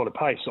haven't got a lot of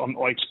pace.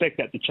 I expect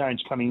that to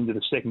change coming into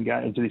the second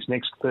game, into this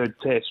next third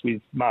test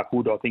with Mark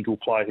Wood. I think he'll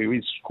play, who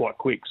is quite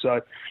quick.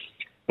 So,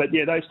 but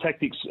yeah, those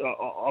tactics.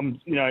 I'm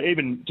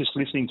even just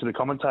listening to the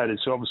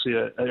commentators, who obviously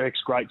are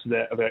ex-greats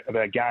of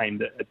our game,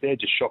 that they're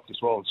just shocked as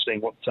well at seeing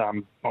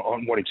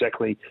what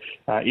exactly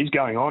is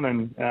going on,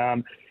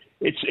 and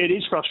it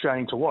is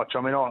frustrating to watch.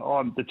 I mean,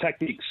 the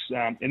tactics,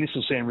 and this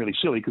will sound really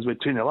silly because we're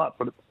 2-0 up,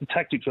 but the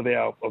tactics of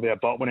our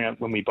bowl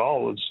when we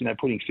bowl is,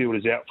 putting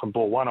fielders out from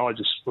ball one. I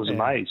just was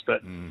amazed.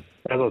 But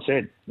as I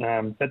said,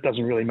 that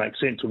doesn't really make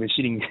sense when we're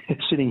sitting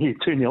here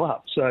 2-0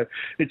 up. So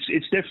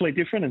it's definitely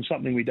different and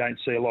something we don't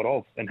see a lot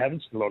of and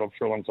haven't seen a lot of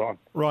for a long time.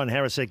 Ryan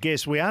Harris, I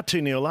guess we are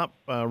 2-0 up,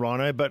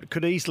 Rhino, but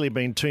could easily have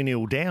been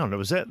 2-0 down.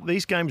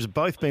 These games have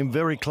both been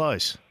very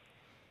close.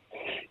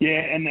 Yeah,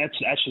 and that's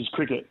Ashes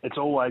cricket. It's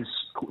always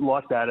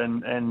like that,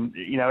 and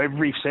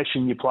every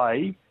session you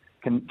play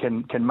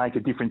can make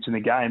a difference in the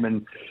game.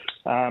 And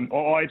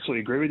I absolutely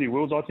agree with you,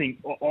 Wills. I think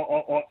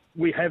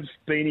we've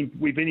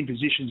been in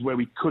positions where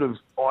we could have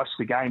iced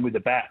the game with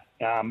the bat,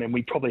 and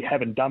we probably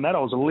haven't done that. I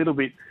was a little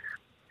bit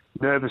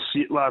nervous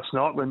last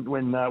night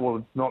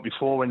the night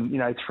before when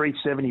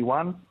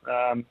 371.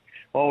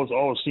 I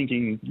was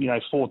thinking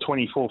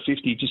 420,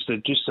 450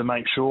 just to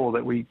make sure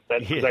that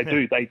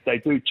they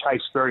do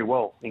chase very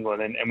well,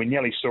 England, and we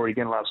nearly saw it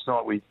again last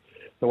night with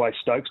the way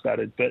Stokes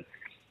batted. But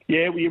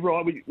yeah, you're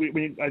right.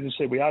 We as I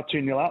said, we are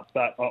 2-0 up,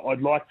 but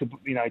I'd like to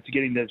to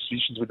get in those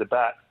positions with the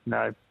bat,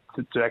 to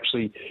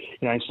actually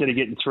instead of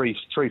getting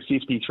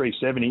 350,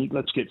 370,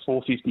 let's get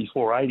 450,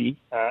 480,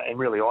 and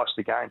really ice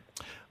the game.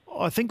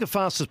 I think the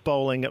fastest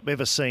bowling I've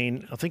ever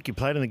seen, I think you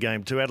played in the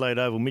game too, Adelaide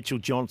Oval, Mitchell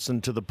Johnson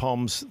to the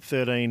Poms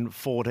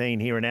 13-14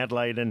 here in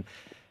Adelaide, and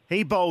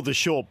he bowled the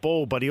short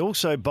ball, but he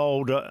also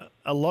bowled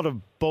a lot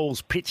of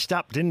balls pitched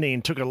up, didn't he,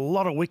 and took a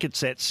lot of wickets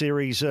that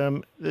series.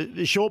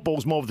 The short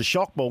ball's more of the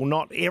shock ball,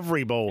 not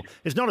every ball.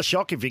 It's not a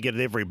shock if you get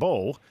it every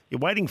ball. You're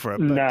waiting for it.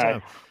 But,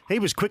 no. He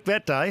was quick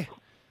that day.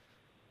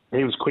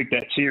 He was quick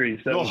that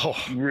series. That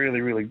was really,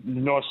 really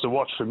nice to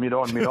watch from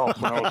mid-on,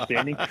 mid-off when I was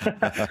standing.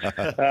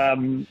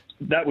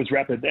 That was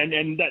rapid.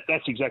 And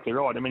that's exactly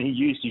right. I mean, he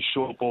used his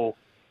short ball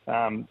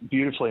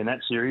beautifully in that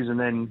series. And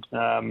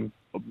then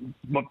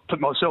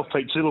myself,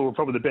 Pete Siddle, were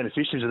probably the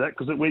beneficiaries of that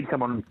because we'd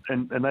come on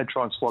and they'd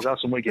try and slog us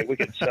and we get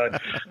wickets. So,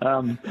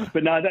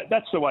 but no,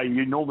 that's the way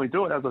you normally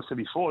do it. As I said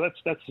before, that's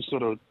the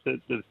sort of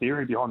the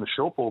theory behind the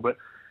short ball. But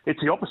it's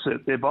the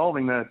opposite. They're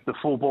bowling the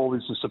full ball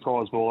is the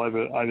surprise ball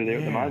over there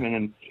at the moment.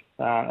 And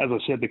as I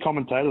said, the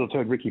commentator, I've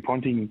heard Ricky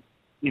Ponting,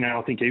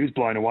 I think he was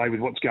blown away with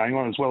what's going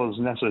on, as well as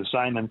Nasser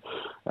Hussain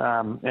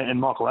and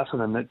Michael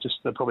Atherton. That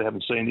they probably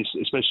haven't seen this,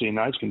 especially in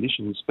those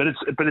conditions. But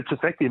it's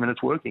effective and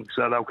it's working,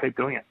 so they'll keep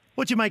doing it.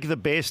 What do you make of the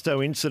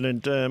Bairstow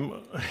incident?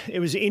 It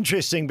was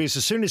interesting because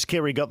as soon as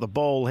Kerry got the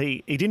ball,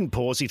 he didn't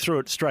pause, he threw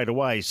it straight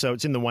away, so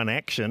it's in the one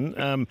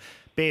action.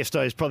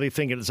 Bairstow's probably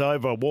thinking it's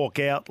over, walk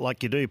out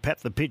like you do, pat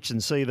the pitch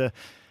and see the...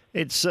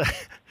 It's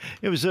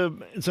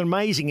an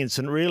amazing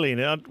incident, really.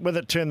 And whether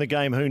it turned the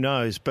game, who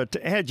knows? But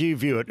how do you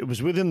view it? It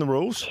was within the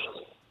rules?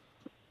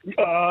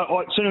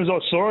 As soon as I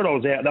saw it, I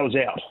was out. That was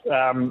out.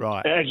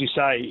 Right. As you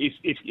say,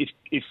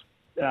 if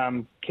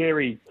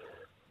Carey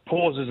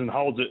pauses and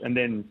holds it and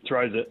then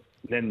throws it,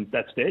 then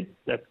that's dead.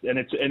 And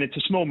it's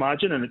a small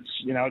margin, and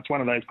it's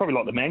one of those, probably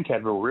like the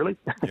Mancad rule, really.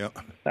 Yep.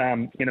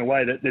 In a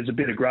way that there's a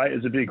bit of grey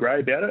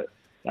about it.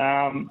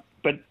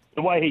 But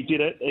the way he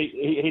did it,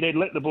 he'd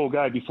let the ball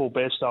go before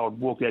Bairstow had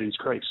walked out his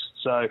crease.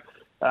 So,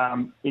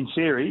 in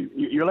theory,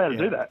 you're allowed to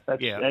do that.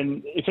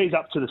 And if he's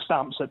up to the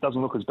stumps, that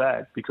doesn't look as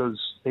bad because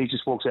he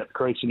just walks out the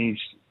crease and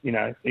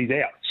he's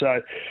out.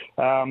 So,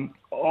 I've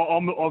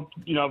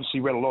obviously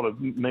read a lot of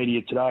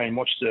media today and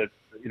watched a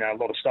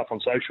lot of stuff on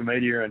social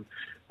media, and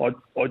I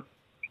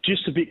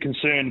just a bit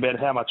concerned about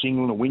how much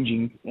England are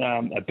whinging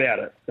about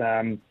it.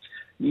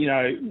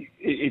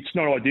 It's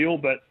not ideal,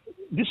 but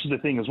this is the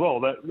thing as well.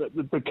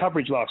 The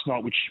coverage last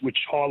night, which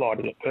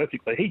highlighted it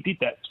perfectly. He did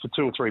that for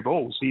 2 or 3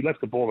 balls. He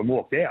left the ball and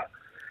walked out.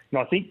 And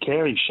I think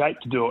Carey's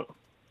shaped to do it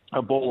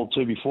a ball or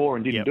two before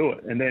and didn't do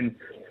it. And then,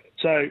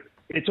 so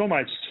it's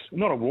almost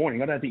not a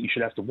warning. I don't think you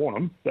should have to warn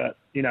him, but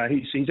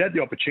he's had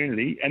the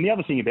opportunity. And the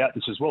other thing about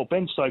this as well,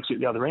 Ben Stokes at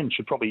the other end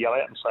should probably yell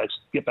out and say,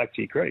 "Get back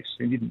to your crease."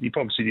 He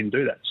obviously didn't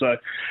do that. So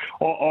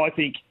I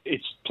think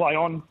it's play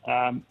on.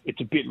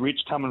 It's a bit rich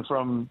coming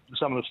from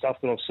some of the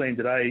stuff that I've seen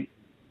today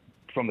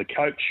from the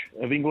coach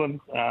of England,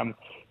 and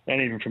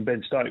even from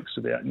Ben Stokes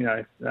about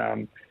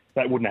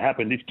that wouldn't have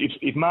happened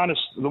if Marnus,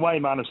 the way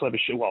Marnus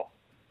Labuschagne,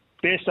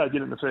 Bairstow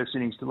did it in the first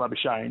innings to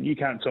Labuschagne. You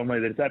can't tell me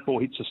that if that ball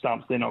hits the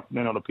stumps, they're not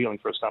appealing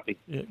for a stumping.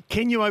 Yeah.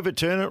 Can you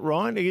overturn it,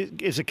 Ryan?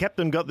 Has the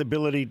captain got the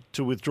ability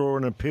to withdraw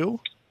an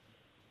appeal?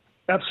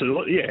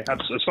 Absolutely, yeah.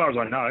 As far as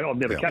I know, I've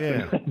never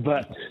captained him,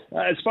 but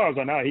as far as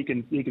I know, he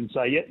can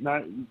say,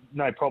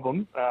 no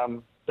problem.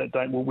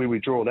 We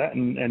withdraw that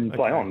and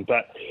play on.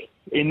 But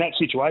in that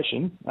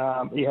situation,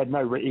 he had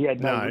no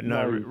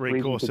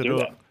recourse to do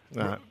it.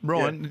 No.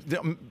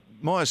 Ryan,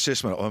 my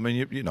assessment. I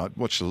mean, you know, I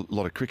watched a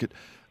lot of cricket.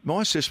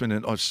 My assessment,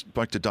 and I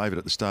spoke to David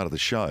at the start of the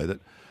show, that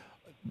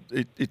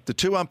the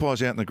two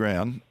umpires out in the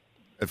ground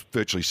have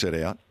virtually set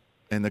out.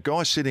 And the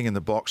guy sitting in the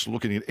box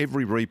looking at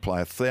every replay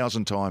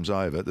 1,000 times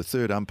over, the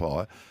third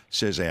umpire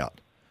says out.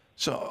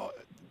 So,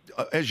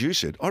 as you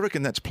said, I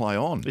reckon that's play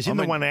on. It's in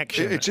the one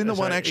action. It's in the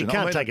one action. You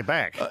can't take it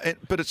back.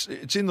 But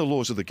it's in the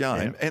laws of the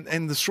game. Yeah.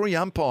 And the three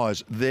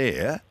umpires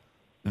there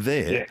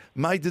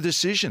made the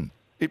decision.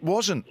 It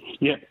wasn't.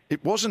 Yeah.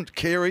 It wasn't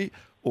Carey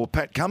or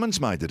Pat Cummins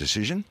made the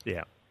decision.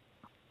 Yeah.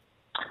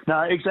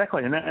 No,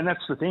 exactly, and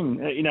that's the thing.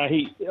 You know,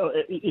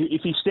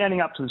 if he's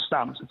standing up to the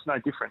stumps, it's no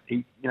different.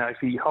 If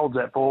he holds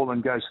that ball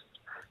and goes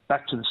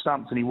back to the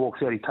stumps and he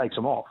walks out, he takes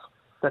them off.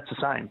 That's the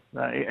same.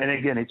 And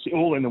again, it's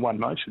all in the one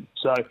motion.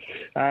 So,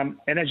 and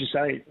as you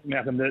say,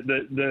 Malcolm,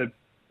 the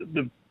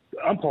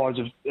umpires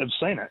have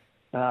seen it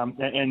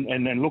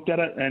and then looked at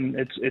it, and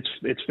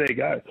it's fair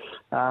go.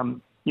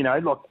 You know,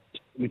 like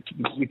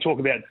we talk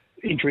about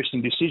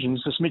interesting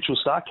decisions. This Mitchell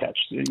Starc catch,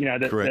 you know,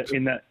 that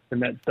in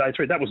that day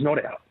three, that was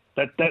not out.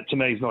 That to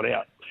me is not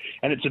out.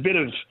 And it's a bit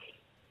of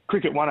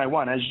cricket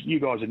 101, as you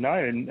guys would know,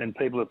 and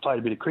people have played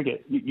a bit of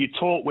cricket. You're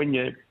taught when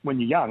you're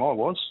young. I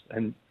was,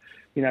 and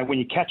you know, when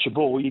you catch a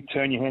ball, you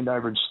turn your hand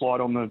over and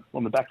slide on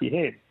the back of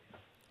your head.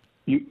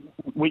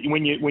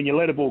 When you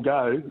let a ball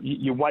go,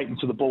 you wait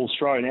until the ball's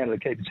thrown out of the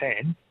keeper's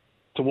hand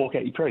to walk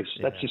out your crease.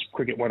 Yeah. That's just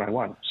cricket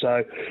 101.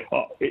 So,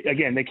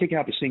 again, they're kicking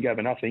up a stink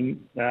over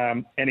nothing.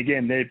 And,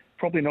 again, they're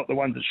probably not the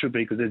ones that should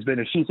be, because there's been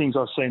a few things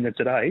I've seen there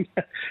today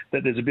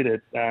that there's a bit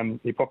of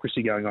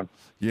hypocrisy going on.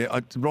 Yeah,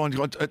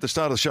 Ryan, at the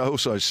start of the show, I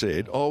also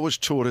said, I was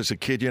taught as a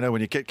kid, you know,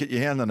 when you get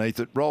your hand underneath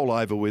it, roll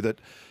over with it.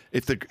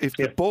 If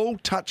the ball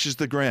touches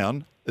the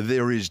ground,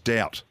 there is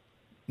doubt,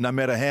 no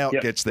matter how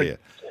it gets there.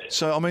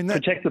 So, I mean...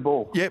 Protect the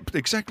ball. Yeah,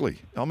 exactly.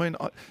 I mean...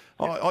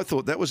 I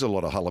thought that was a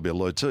lot of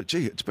hullabaloo too.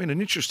 Gee, it's been an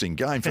interesting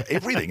game for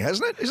everything,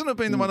 hasn't it? Isn't it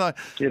been the one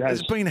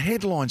there's been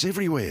headlines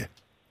everywhere?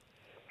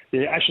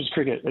 Yeah, Ashes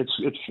cricket,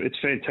 it's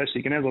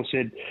fantastic. And as I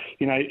said,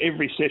 you know,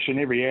 every session,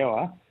 every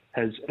hour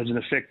has an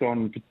effect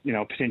on, you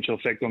know, potential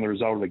effect on the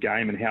result of the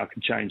game and how it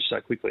can change so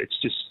quickly.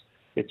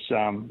 It's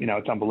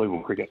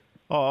unbelievable cricket.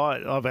 Oh,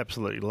 I've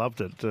absolutely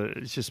loved it.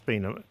 It's just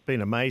been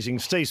amazing.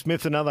 Steve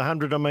Smith, another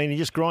 100. I mean, he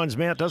just grinds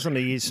them out, doesn't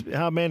he? He's a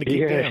hard man to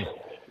keep down.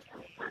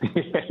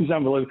 Yeah, he's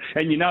unbelievable.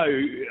 And, you know,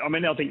 I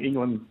mean, I think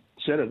England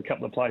said it, a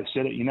couple of players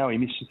said it, you know,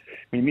 when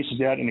he misses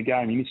out in a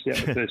game, he missed out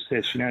in the first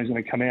test, you know, he's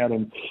going to come out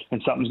and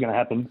something's going to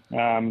happen.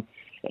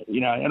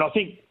 You know, and I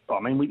think,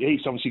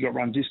 he's obviously got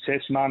runs this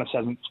test. Marnus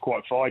hasn't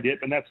quite fired yet,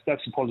 and that's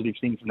the positive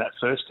thing from that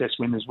first test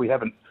win is our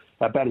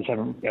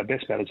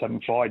best batters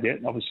haven't fired yet.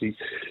 Obviously,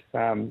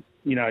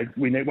 you know,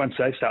 once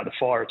they start to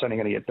fire, it's only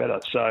going to get better.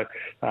 So,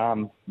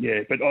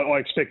 but I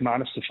expect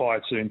Marnus to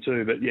fire soon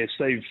too. But yeah,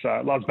 Steve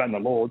loves batting the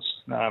Lords.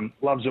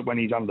 Loves it when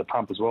he's under the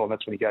pump as well. And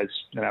that's when he goes,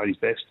 you know, at his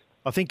best.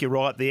 I think you're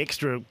right. The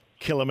extra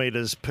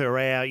kilometres per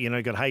hour, you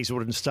know, got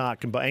Hazelwood and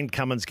Starc and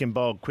Cummins can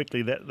bowl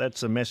quickly.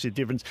 That's a massive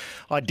difference.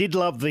 I did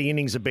love the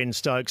innings of Ben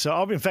Stokes. So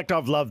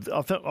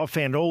I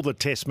found all the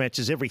Test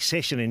matches, every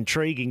session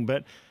intriguing,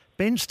 but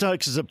Ben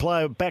Stokes is a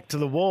player back to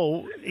the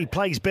wall. He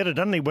plays better,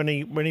 doesn't he, when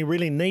he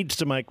really needs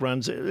to make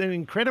runs? An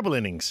incredible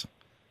innings.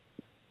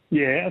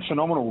 Yeah, it's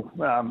phenomenal.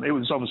 It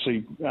was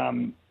obviously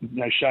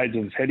shades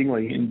of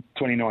Headingley in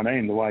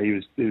 2019. The way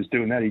he was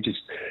doing that, he just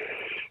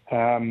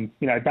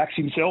backs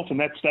himself, and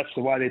that's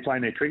the way they're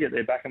playing their cricket.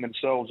 They're backing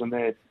themselves and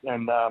they're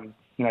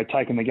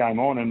taking the game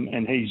on,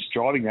 and he's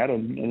driving that.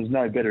 And there's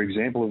no better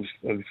example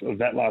of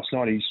that last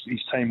night.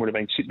 His team would have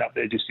been sitting up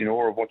there just in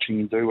awe of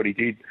watching him do what he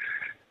did.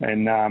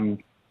 And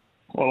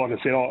like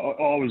I said,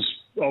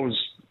 I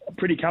was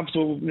pretty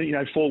comfortable. You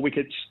know, 4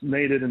 wickets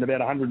needed and about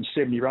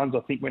 170 runs.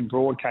 I think when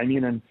Broad came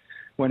in and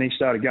when he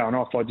started going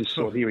off, I just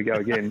thought, here we go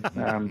again.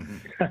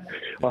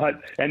 I hope,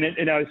 and then,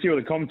 you know, a few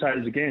of the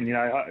commentators again. You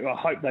know, I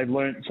hope they've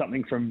learnt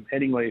something from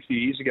Headingley a few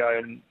years ago.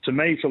 And to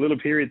me, for a little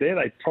period there,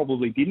 they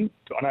probably didn't.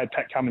 I know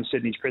Pat Cummins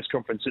said in his press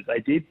conference that they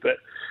did, but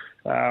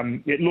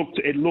it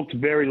looked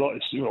very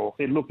like,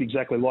 it looked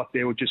exactly like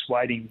they were just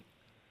waiting,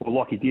 or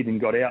like he did and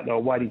got out. They were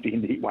waiting for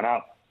him to hit one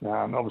up.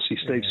 Obviously,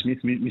 Steve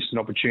Smith missed an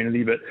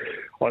opportunity, but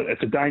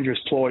it's a dangerous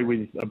ploy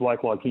with a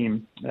bloke like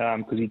him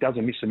because he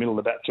doesn't miss the middle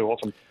of the bat too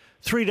often.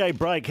 3-day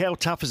break, how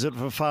tough is it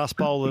for a fast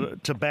bowler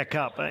to back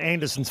up?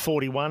 Anderson's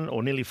 41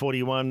 or nearly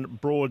 41,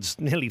 Broad's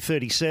nearly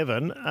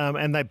 37,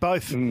 and they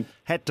both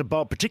had to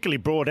bowl, particularly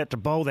Broad had to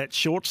bowl that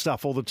short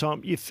stuff all the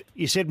time.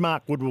 You said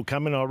Mark Wood will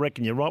come in, I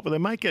reckon you're right. Will they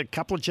make a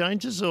couple of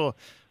changes or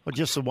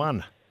just the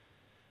one?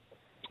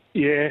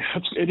 Yeah,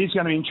 it is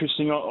going to be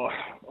interesting.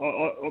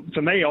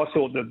 For me, I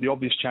thought that the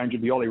obvious change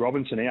would be Ollie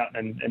Robinson out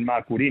and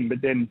Mark Wood in, but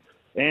then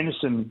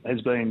Anderson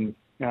has been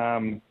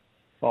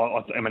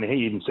I mean,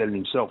 he even said it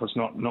himself. It's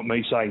not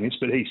me saying this,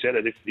 but he said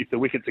it. If the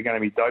wickets are going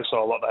to be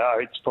docile like they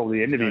are, it's probably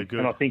the end of him.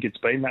 And I think it's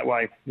been that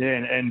way. Yeah,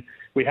 and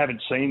we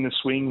haven't seen the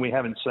swing. We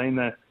haven't seen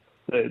the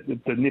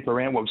nip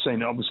around. Well, we've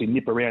seen obviously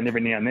nip around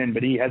every now and then,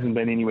 but he hasn't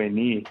been anywhere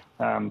near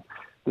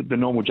the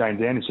normal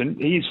James Anderson.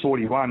 He is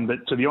 41,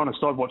 but to be honest,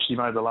 I've watched him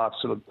over the last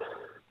sort of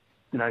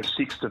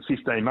 6 to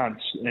 15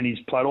 months, and he's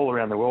played all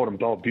around the world and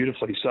bowled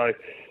beautifully. So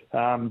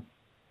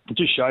it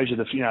just shows you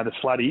the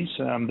floodies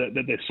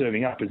that they're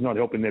serving up is not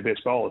helping their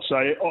best bowlers. So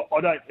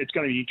I don't. It's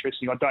going to be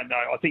interesting. I don't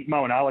know. I think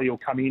Moeen Ali will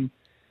come in,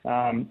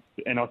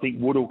 and I think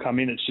Wood will come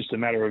in. It's just a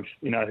matter of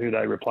who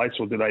they replace,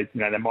 or do they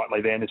they might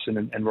leave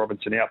Anderson and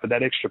Robinson out. But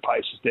that extra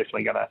pace is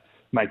definitely going to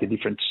make a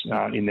difference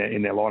in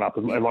their lineup,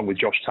 along with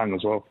Josh Tongue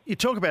as well. You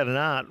talk about an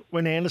art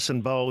when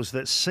Anderson bowls.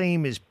 That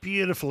seam is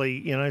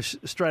beautifully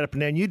straight up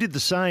and down. You did the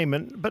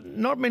same, but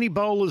not many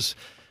bowlers.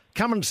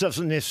 Cummins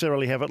doesn't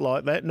necessarily have it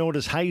like that, nor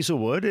does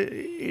Hazelwood. It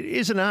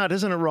is an art,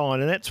 isn't it,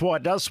 Ryan? And that's why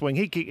it does swing.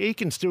 He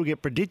can still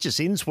get prodigious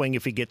in-swing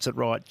if he gets it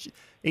right,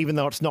 even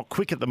though it's not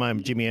quick at the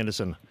moment, Jimmy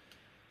Anderson.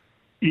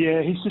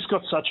 Yeah, he's just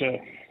got such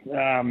a...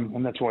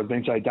 and that's why he's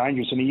been so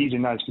dangerous, and he is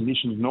in those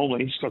conditions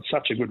normally. He's got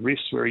such a good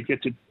wrist where he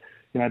gets it,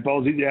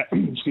 bowls his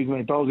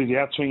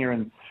outswinger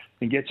and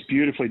gets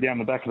beautifully down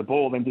the back of the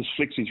ball, then just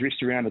flicks his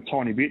wrist around a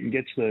tiny bit and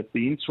gets the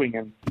in-swing.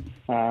 And,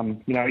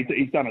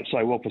 he's done it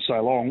so well for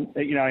so long.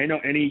 And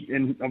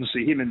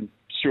obviously him and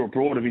Stuart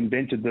Broad have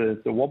invented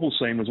the wobble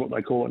seam, is what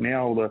they call it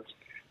now, or the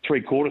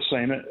three-quarter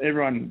seam.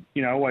 Everyone,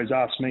 always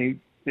asks me,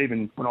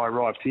 even when I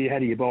arrived here, how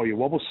do you bowl your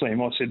wobble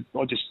seam? I said,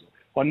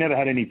 I never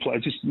had any play.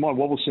 Just my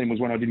wobble seam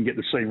was when I didn't get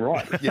the seam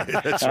right. Yeah,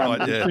 that's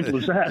right. Yeah. Simple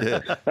as that.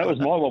 Yeah. That was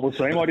my wobble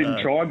seam. I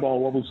didn't try and bowl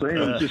wobble seam. It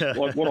was just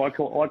like what I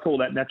call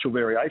that natural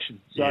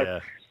variation. So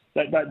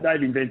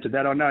they've invented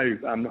that. I know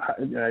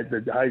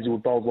the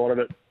Hazelwood bowls a lot of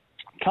it.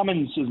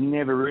 Cummins has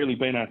never really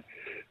been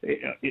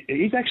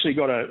he's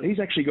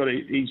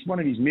one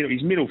of his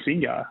middle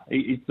finger.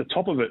 The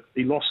top of it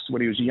he lost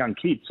when he was a young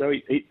kid. So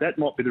that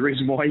might be the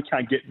reason why he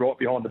can't get right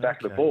behind the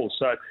back of the ball.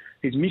 So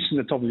he's missing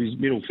the top of his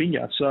middle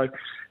finger. So,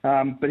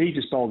 but he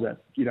just bowls that.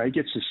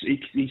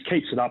 He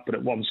keeps it up, but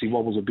it obviously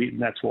wobbles a bit,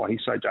 and that's why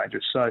he's so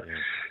dangerous. So,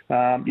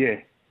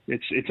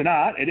 it's an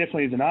art. It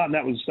definitely is an art, and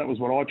that was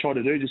what I tried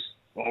to do.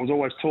 I was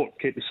always taught,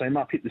 keep the seam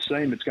up, hit the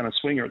seam. It's going to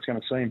swing or it's going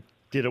to seam.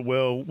 Did it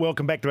well.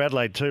 Welcome back to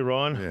Adelaide too,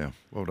 Ryan. Yeah,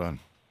 well done.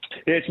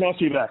 Yeah, it's nice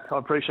to be back. I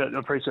appreciate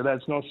that.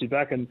 It's nice to be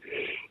back, and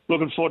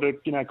looking forward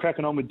to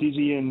cracking on with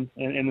Dizzy and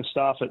the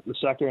staff at the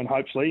Sucker, and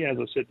hopefully, as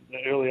I said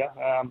earlier,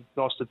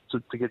 nice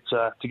to get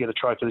a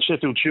trophy. The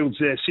Sheffield Shield's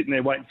there, sitting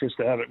there waiting for us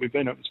to have it.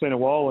 It's been a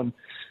while, and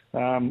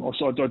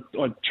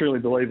I truly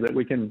believe that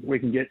we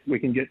can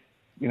get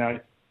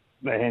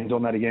their hands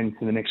on that again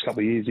in the next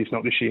couple of years, if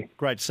not this year.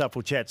 Great stuff.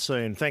 We'll chat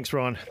soon. Thanks,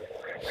 Ryan.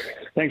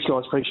 Thanks,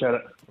 guys. Appreciate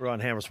it. Ryan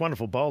Harris,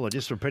 wonderful bowler.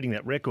 Just repeating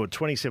that record,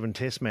 27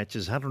 test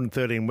matches,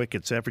 113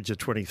 wickets, average of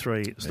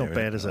 23. It's not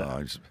bad, is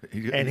it?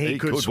 He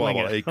could swing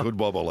it. He could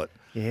wobble it.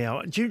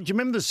 Yeah. Do you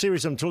remember the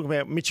series I'm talking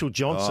about, Mitchell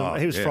Johnson?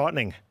 He was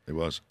frightening. He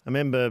was. I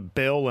remember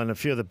Bell and a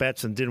few of the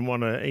batsmen didn't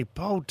want to... He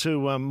bowled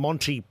to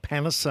Monty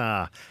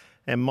Panesar,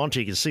 and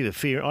Monty could see the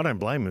fear. I don't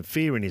blame him.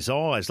 Fear in his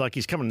eyes. Like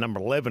he's coming number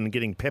 11 and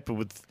getting peppered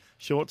with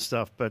short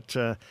stuff, but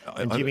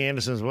and Jimmy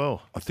Anderson as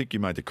well. I think you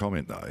made the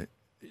comment, though,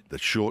 the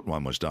short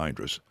one was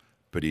dangerous,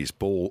 but his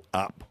ball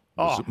up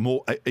was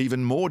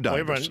even more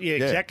dangerous.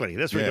 Exactly.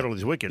 That's where he got all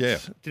his wickets. Yeah.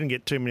 Didn't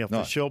get too many off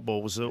the short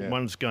ball. Was the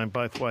ones going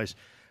both ways.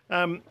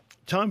 Time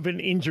for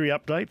an injury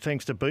update.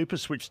 Thanks to Bupa.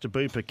 Switch to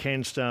Bupa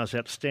CanStar's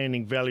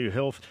outstanding value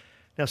health.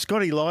 Now,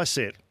 Scotty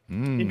Lycett,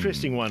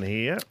 interesting one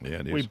here.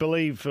 Yeah, it is. We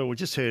believe, we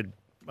just heard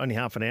only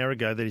half an hour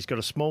ago that he's got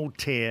a small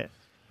tear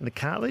in the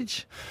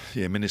cartilage.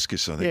 Yeah,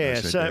 meniscus, I think they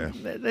said.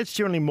 So that's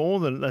generally more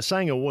than, they're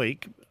saying a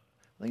week.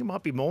 I think it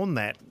might be more than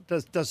that.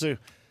 Does the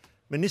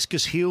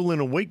meniscus heal in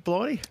a week,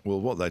 Blighty?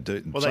 Well, what they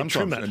do... Well, they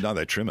trim it. No,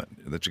 they trim it.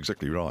 That's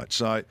exactly right.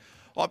 So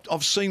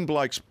I've seen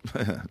blokes...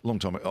 long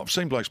time ago, I've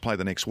seen blokes play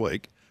the next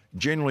week.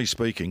 Generally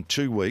speaking,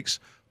 2 weeks,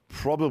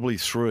 probably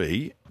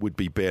 3 would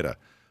be better.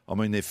 I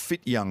mean, they're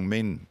fit young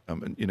men. I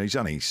mean, he's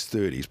only in his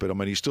 30s, but I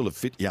mean, he's still a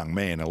fit young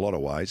man in a lot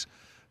of ways.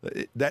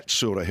 That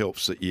sort of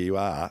helps that you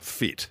are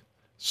fit.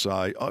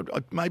 So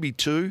maybe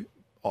 2...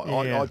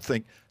 I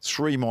think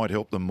 3 might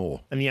help them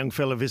more. And the young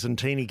fella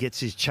Vicentini gets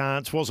his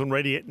chance, wasn't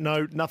ready yet.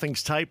 No,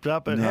 nothing's taped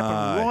up. It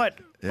happened right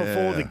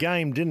before the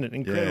game, didn't it?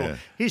 Incredible. Yeah.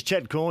 Here's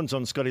Chad Corns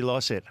on Scotty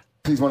Lycett.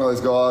 He's one of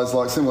those guys,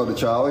 like similar to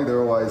Charlie,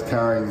 they're always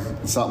carrying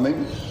something.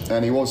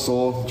 And he was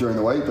sore during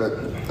the week, but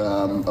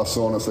a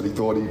soreness that he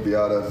thought he'd be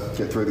able to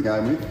get through the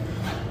game with.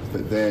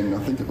 But then I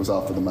think it was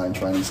after the main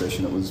training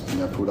session, it was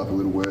pulled up a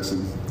little worse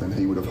than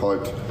he would have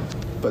hoped.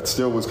 But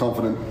still was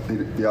confident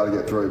he'd be able to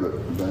get through,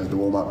 but the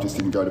warm-up just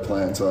didn't go to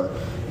plan. So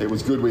it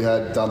was good we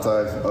had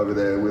Dante over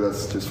there with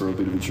us just for a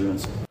bit of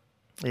insurance.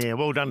 Yeah,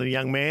 well done to the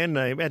young man.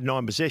 He had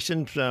 9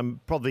 possessions.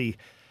 Probably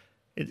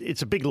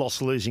it's a big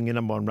loss losing your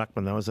number 1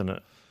 ruckman, though, isn't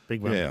it?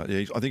 Big one. Yeah,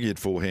 I think he had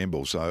 4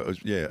 handballs. So,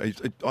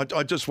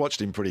 I just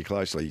watched him pretty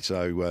closely.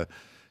 So,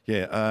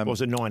 Yeah.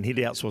 Was it 9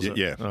 hit-outs, was it?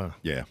 Yeah. Oh.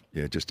 Yeah.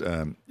 Just,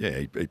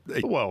 He,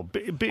 Well,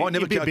 I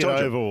never bit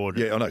overawed.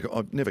 Yeah, I know.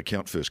 I never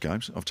count first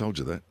games. I've told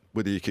you that.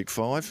 Whether you kick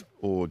 5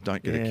 or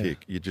don't get a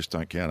kick, you just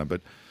don't count them.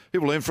 But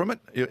he'll learn from it.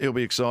 He'll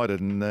be excited,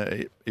 and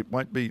it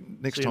won't be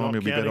next time.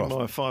 He'll be better off.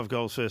 My 5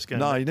 goals first game.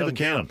 No, you never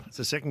count them. It's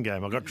the second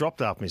game. I got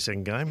dropped after my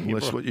second game. Well,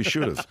 that's what you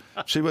should have.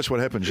 See, that's what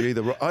happens. You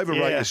either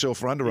overrate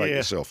yourself or underrate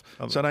yourself.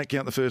 So don't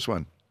count the first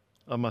one.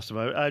 I must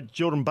have.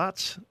 Jordan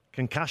Butts,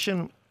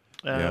 concussion.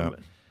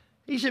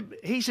 He's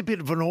a bit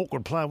of an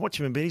awkward player. Watch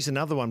him a bit. He's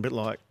another one, a bit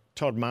like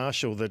Todd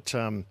Marshall, that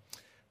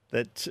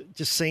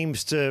just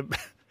seems to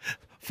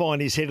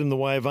find his head in the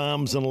way of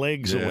arms and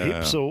legs or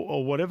hips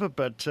or whatever.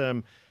 But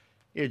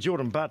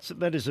Jordan Butts,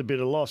 that is a bit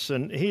of loss.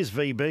 And here's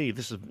VB.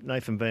 This is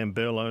Nathan Van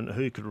Berlo,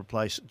 who could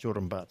replace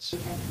Jordan Butts.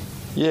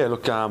 Yeah,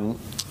 look, I mean,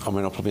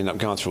 I'll probably end up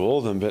going through all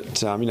of them,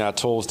 but, our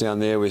talls down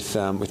there with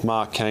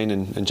Mark Keane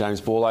and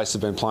James Borlase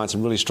have been playing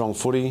some really strong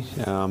footy.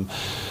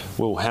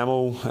 Will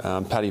Hamill,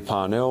 Paddy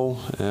Parnell,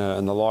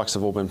 and the likes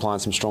have all been playing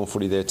some strong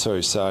footy there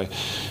too. So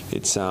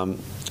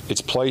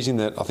it's pleasing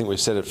that, I think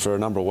we've said it for a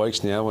number of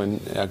weeks now,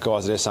 when our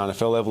guys at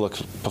SANFL level are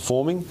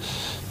performing,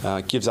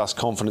 gives us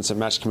confidence at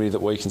match committee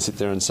that we can sit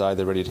there and say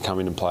they're ready to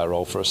come in and play a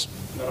role for us.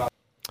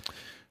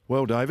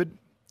 Well, David,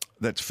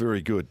 that's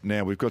very good.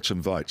 Now, we've got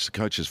some votes. The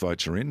coaches'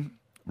 votes are in.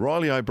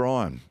 Riley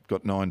O'Brien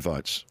got 9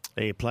 votes.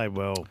 He played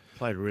well,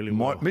 played really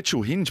well.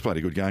 Mitchell Hinge played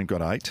a good game,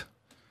 got 8.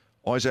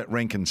 Isaac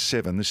Rankin,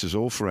 7. This is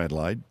all for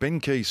Adelaide. Ben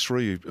Keys,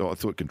 3, I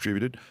thought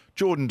contributed.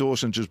 Jordan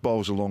Dawson just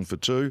bowls along for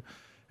 2.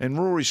 And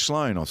Rory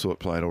Sloane, I thought,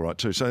 played all right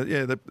too. So,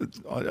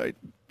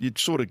 you'd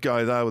sort of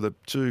go there with a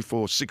 2,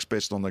 4, 6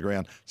 best on the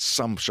ground,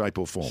 some shape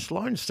or form.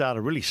 Sloane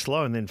started really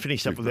slow and then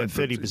finished up with about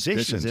 30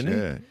 possessions, didn't he?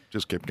 Yeah,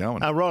 just kept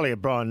going. Riley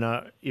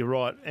O'Brien, you're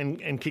right,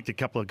 and kicked a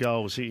couple of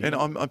goals. And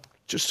I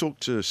just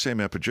talked to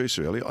Sam, our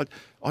producer, earlier.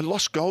 I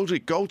lost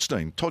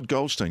Goldstein, Todd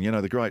Goldstein,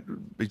 the great,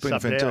 he's been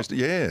fantastic.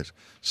 Yeah,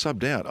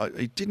 subbed out.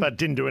 He didn't. But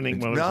didn't do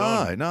anything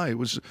well. No, it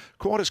was the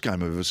quietest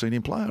game I've ever seen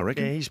him play, I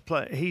reckon. Yeah, he's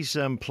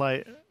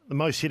played the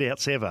most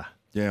hit-outs ever,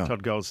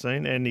 Todd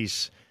Goldstein, and he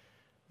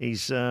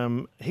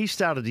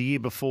started the year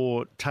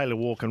before Taylor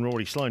Walker and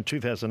Rory Sloane,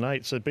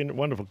 2008, so it's been a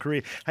wonderful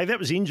career. Hey, that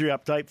was injury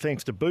update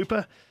thanks to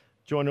Bupa.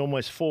 Join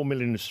almost 4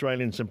 million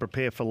Australians and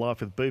prepare for life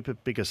with Bupa.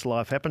 Biggest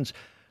life happens.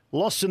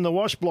 Lost in the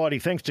wash, Blighty,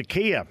 thanks to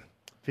Kia,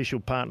 official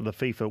partner of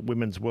the FIFA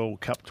Women's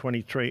World Cup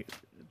 23.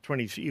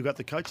 You got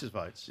the coaches'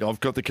 votes. I've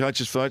got the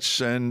coaches'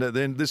 votes, and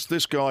then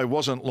this guy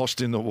wasn't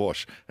lost in the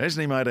wash.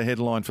 Hasn't he made a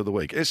headline for the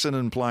week?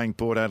 Essendon playing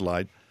Port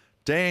Adelaide.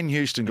 Dan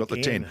Houston got the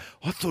 10.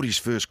 I thought his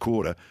first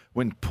quarter,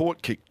 when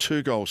Port kicked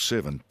 2 goals,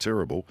 7,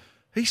 terrible,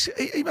 he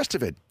must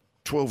have had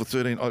 12 or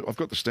 13. I've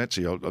got the stats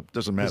here. It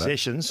doesn't matter.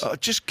 Possessions.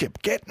 Just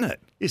kept getting it.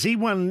 Is he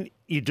one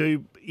you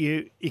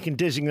can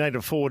designate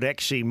a forward to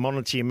actually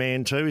monitor your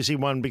man too? Is he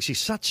one because he's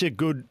such a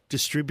good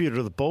distributor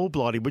of the ball,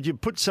 Blighty? Would you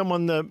put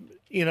someone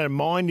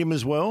mind him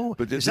as well?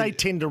 Because they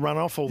tend to run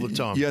off all the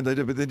time. Yeah, they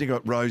do. But then you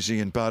got Rosie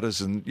and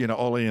Butters and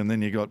Ollie, and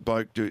then you got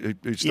Boak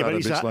who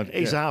started a bit slow.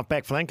 He's a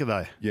half-back flanker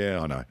though.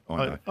 Yeah, I know.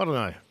 I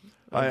don't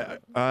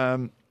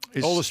know.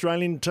 All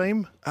Australian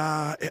team?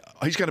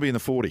 He's going to be in the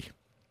 40.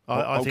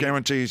 I'll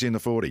guarantee he's in the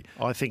 40.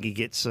 I think he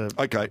gets a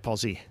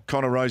posse.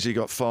 Connor Rosie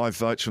got 5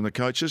 votes from the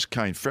coaches.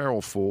 Kane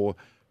Farrell 4.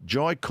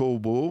 Jai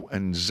Coolbull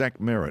and Zach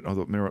Merritt. I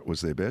thought Merritt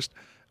was their best.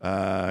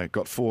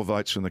 Got 4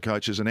 votes from the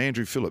coaches. And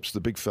Andrew Phillips,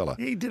 the big fella.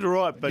 He did all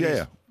right, but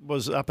he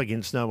was up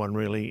against no one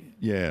really.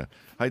 Yeah.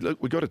 Hey,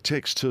 look, we got a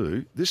text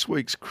too. This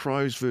week's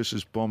Crows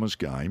versus Bombers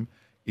game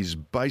is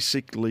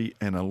basically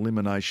an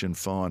elimination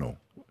final.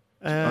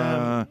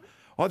 I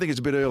think it's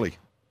a bit early.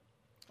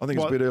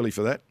 It's a bit early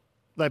for that.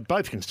 They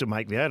both can still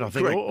make the 8. I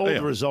think all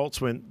the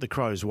results went the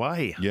Crows'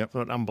 way. Yeah,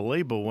 thought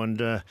unbelievable,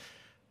 and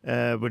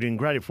we're doing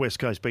great if West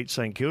Coast beat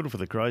St Kilda for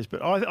the Crows.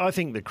 But I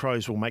think the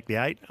Crows will make the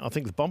 8. I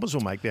think the Bombers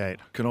will make the 8.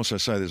 Can also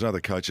say there's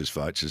other coaches'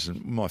 votes. Is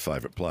my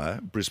favourite player,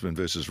 Brisbane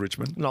versus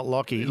Richmond. Not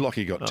Lockie.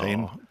 Lockie got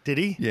 10. Did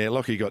he? Yeah,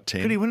 Lockie got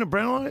 10. Could he win a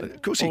Brownlow?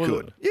 Of course he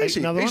could. Yes,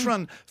 he's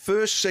run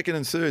first, second,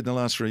 and third in the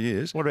last 3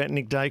 years. What about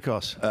Nick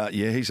Dacos?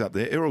 Yeah, he's up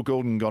there. Errol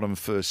Gordon got him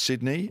for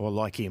Sydney. I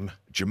like him.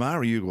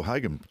 Jamari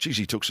Ugle-Hagan, geez,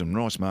 he took some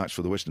nice marks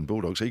for the Western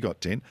Bulldogs. He got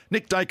 10.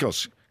 Nick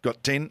Dacos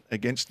got 10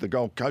 against the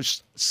Gold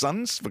Coast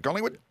Suns for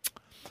Collingwood.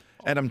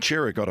 Adam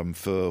Cherry got him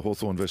for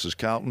Hawthorn versus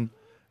Carlton.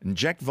 And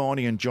Jack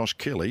Viney and Josh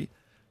Kelly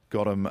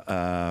got him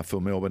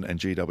for Melbourne and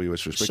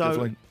GWS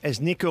respectively. So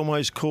has Nick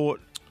almost caught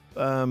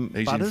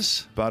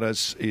Butters?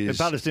 Butters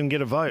didn't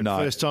get a vote. No.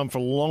 First time for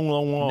a long,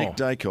 long while. Nick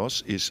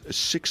Dacos is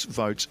 6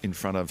 votes in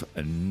front of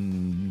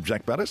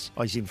Zach Butters.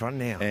 Oh, he's in front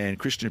now. And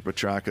Christian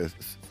Petrarca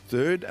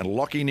 3rd, and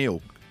Lockie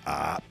Neal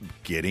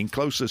getting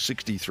closer,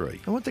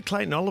 63. I wonder if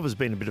Clayton Oliver's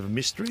been a bit of a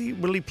mystery.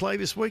 Will he play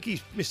this week?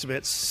 He's missed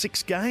about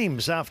 6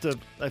 games after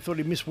they thought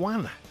he'd missed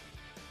 1.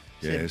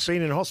 Yes. He's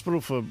been in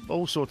hospital for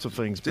all sorts of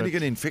things. Did he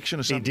get an infection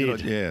or something?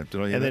 He did.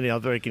 Did I hear and then I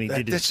reckon he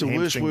did his That's the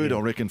worst word, I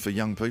reckon, for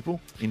young people.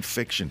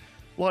 Infection.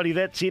 Blighty,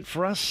 that's it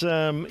for us.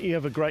 You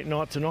have a great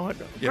night tonight.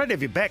 Great to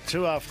have you back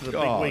too after the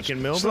big week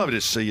in Melbourne. It's lovely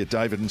to see you,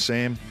 David and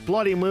Sam.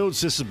 Blighty and Wills,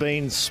 this has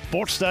been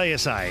Sportsday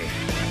SA.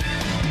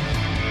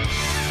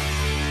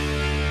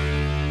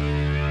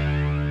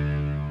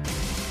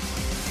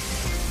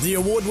 The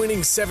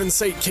award-winning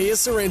 7-seat Kia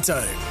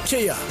Sorrento.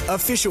 Kia,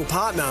 official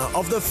partner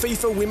of the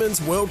FIFA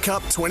Women's World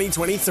Cup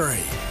 2023.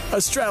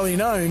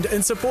 Australian-owned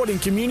and supporting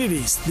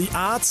communities, the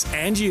arts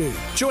and you.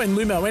 Join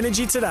Lumo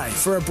Energy today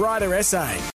for a brighter SA.